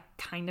something that I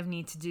kind of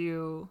need to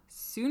do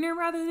sooner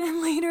rather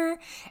than later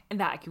and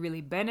that I could really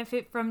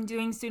benefit from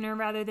doing sooner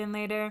rather than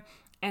later.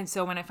 And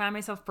so when I find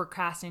myself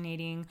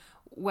procrastinating,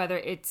 whether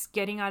it's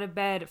getting out of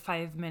bed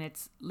 5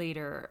 minutes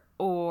later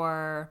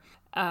or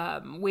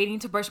waiting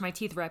to brush my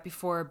teeth right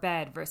before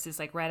bed versus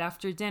like right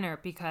after dinner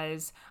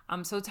because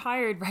I'm so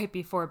tired right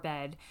before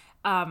bed,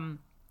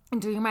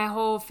 doing my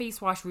whole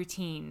face wash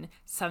routine.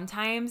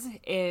 Sometimes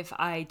if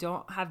I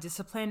don't have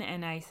discipline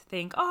and I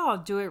think, oh, I'll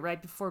do it right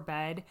before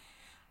bed,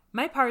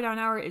 my power down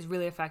hour is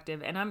really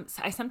effective. And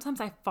sometimes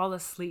I fall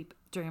asleep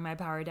during my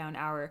power down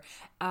hour.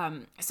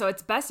 So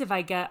it's best if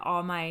I get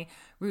all my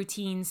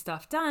routine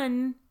stuff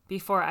done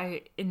before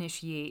I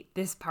initiate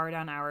this power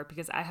down hour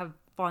because I have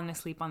fallen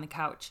asleep on the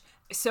couch.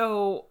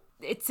 So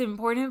it's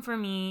important for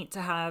me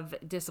to have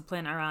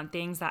discipline around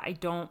things that I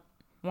don't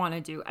want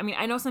to do. I mean,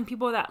 I know some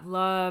people that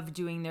love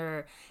doing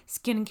their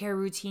skincare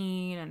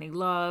routine and they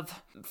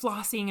love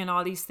flossing and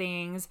all these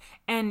things.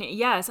 And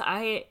yes,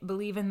 I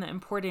believe in the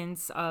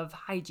importance of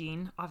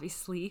hygiene,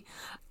 obviously.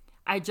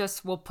 I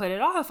just will put it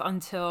off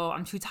until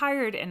I'm too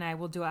tired and I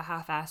will do a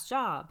half-assed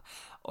job.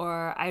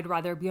 Or I'd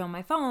rather be on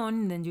my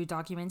phone than do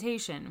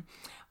documentation.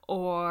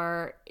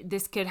 Or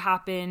this could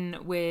happen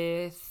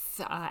with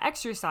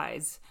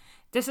exercise.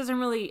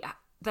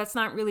 That's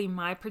not really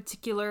my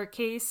particular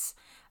case.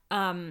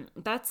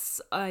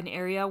 That's an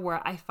area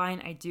where I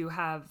find I do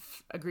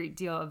have a great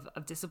deal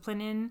of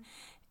discipline in.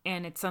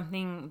 And it's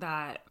something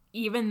that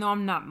even though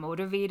I'm not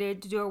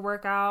motivated to do a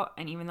workout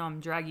and even though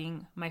I'm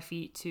dragging my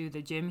feet to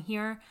the gym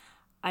here,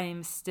 I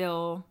am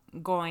still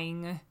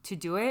going to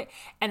do it.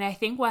 And I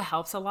think what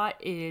helps a lot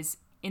is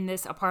in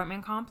this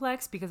apartment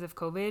complex, because of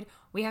COVID,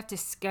 we have to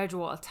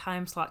schedule a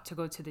time slot to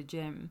go to the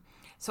gym.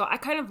 So I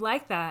kind of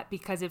like that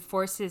because it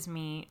forces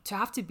me to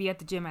have to be at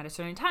the gym at a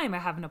certain time. I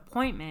have an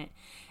appointment.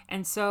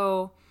 And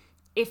so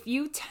if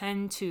you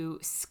tend to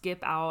skip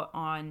out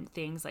on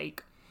things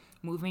like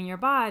moving your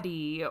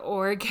body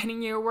or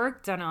getting your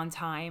work done on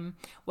time,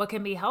 what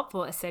can be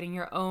helpful is setting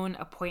your own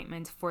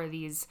appointment for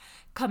these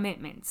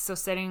commitments. So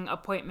setting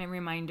appointment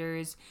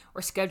reminders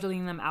or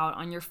scheduling them out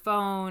on your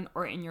phone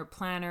or in your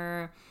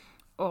planner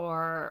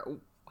or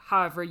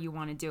however you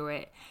want to do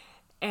it.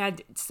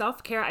 And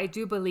self-care, I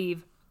do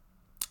believe,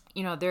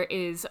 there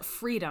is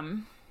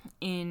freedom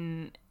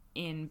in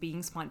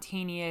being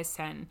spontaneous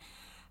and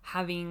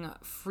having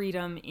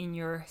freedom in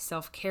your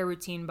self-care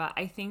routine. But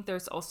I think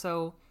there's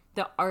also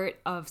the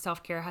art of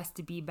self-care has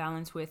to be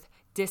balanced with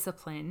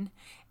discipline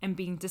and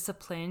being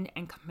disciplined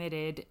and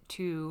committed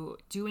to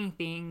doing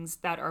things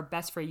that are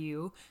best for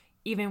you,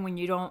 even when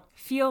you don't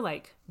feel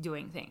like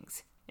doing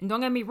things. And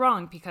don't get me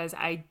wrong, because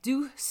I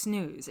do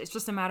snooze. It's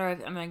just a matter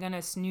of, am I going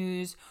to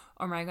snooze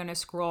or am I going to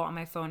scroll on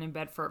my phone in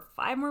bed for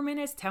 5 more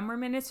minutes, 10 more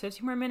minutes,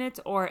 15 more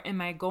minutes? Or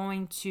am I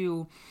going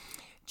to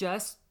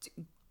just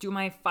do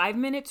my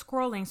 5-minute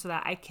scrolling so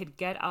that I could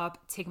get up,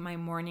 take my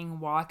morning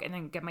walk, and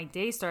then get my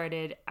day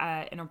started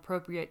at an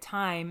appropriate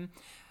time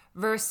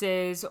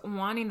versus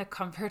wanting the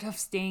comfort of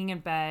staying in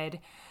bed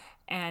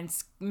and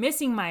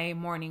missing my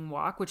morning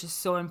walk, which is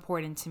so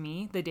important to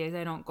me the days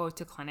I don't go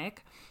to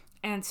clinic.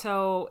 And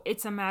so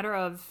it's a matter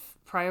of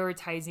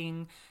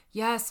prioritizing.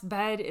 Yes,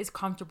 bed is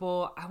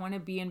comfortable. I want to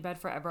be in bed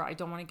forever. I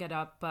don't want to get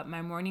up, but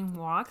my morning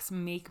walks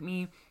make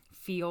me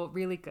feel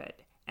really good.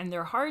 And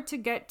they're hard to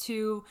get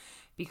to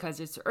because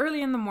it's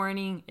early in the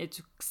morning.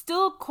 It's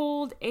still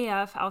cold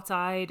AF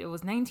outside. It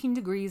was 19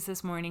 degrees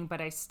this morning,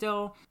 but I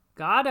still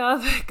got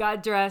up,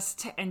 got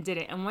dressed, and did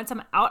it. And once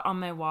I'm out on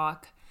my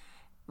walk,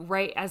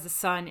 right as the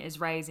sun is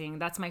rising,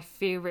 that's my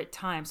favorite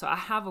time. So I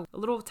have a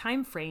little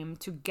time frame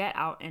to get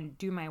out and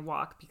do my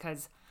walk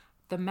because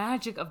the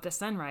magic of the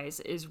sunrise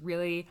is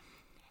really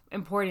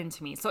important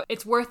to me. So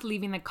it's worth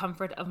leaving the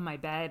comfort of my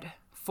bed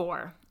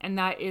for. And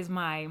that is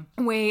my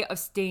way of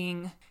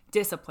staying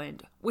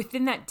disciplined.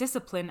 Within that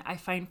discipline, I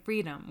find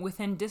freedom.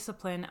 Within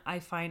discipline, I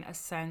find a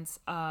sense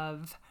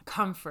of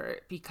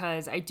comfort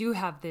because I do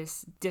have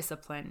this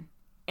discipline.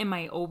 Am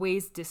I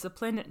always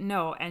disciplined?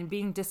 No. And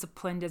being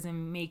disciplined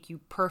doesn't make you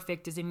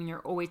perfect, doesn't mean you're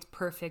always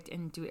perfect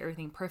and do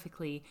everything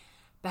perfectly.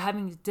 But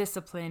having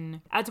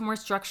discipline adds more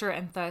structure,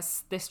 and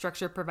thus this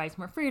structure provides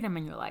more freedom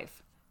in your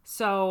life.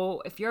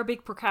 So if you're a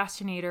big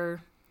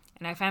procrastinator,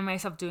 and I find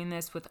myself doing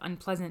this with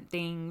unpleasant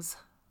things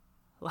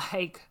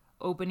like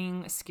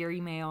opening a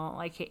scary mail,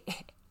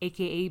 like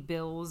aka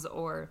bills,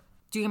 or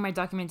doing my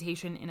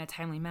documentation in a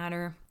timely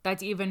manner,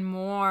 that's even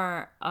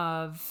more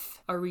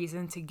of a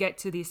reason to get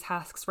to these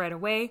tasks right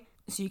away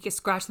so you can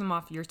scratch them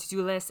off your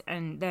to-do list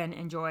and then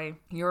enjoy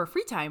your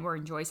free time or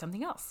enjoy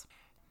something else.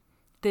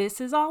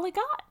 This is all I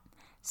got.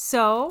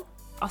 So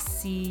I'll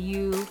see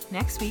you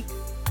next week.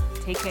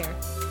 Take care.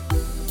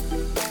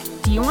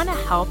 Do you want to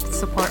help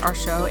support our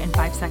show in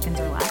 5 seconds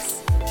or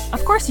less?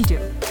 Of course you do.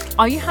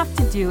 All you have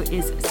to do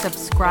is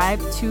subscribe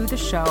to the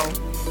show.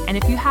 And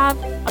if you have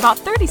about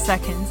 30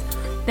 seconds,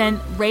 then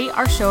rate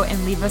our show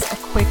and leave us a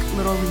quick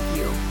little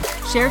review.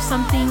 Share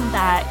something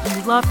that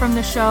you love from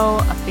the show,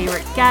 a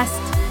favorite guest,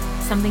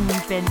 something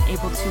you've been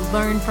able to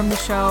learn from the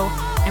show,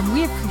 and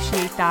we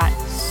appreciate that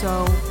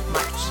so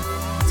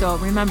much. So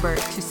remember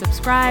to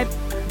subscribe,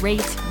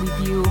 rate,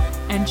 review,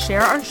 and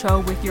share our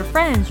show with your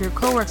friends, your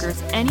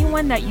coworkers,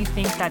 anyone that you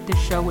think that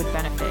this show would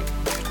benefit.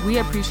 We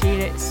appreciate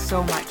it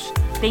so much.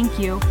 Thank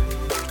you.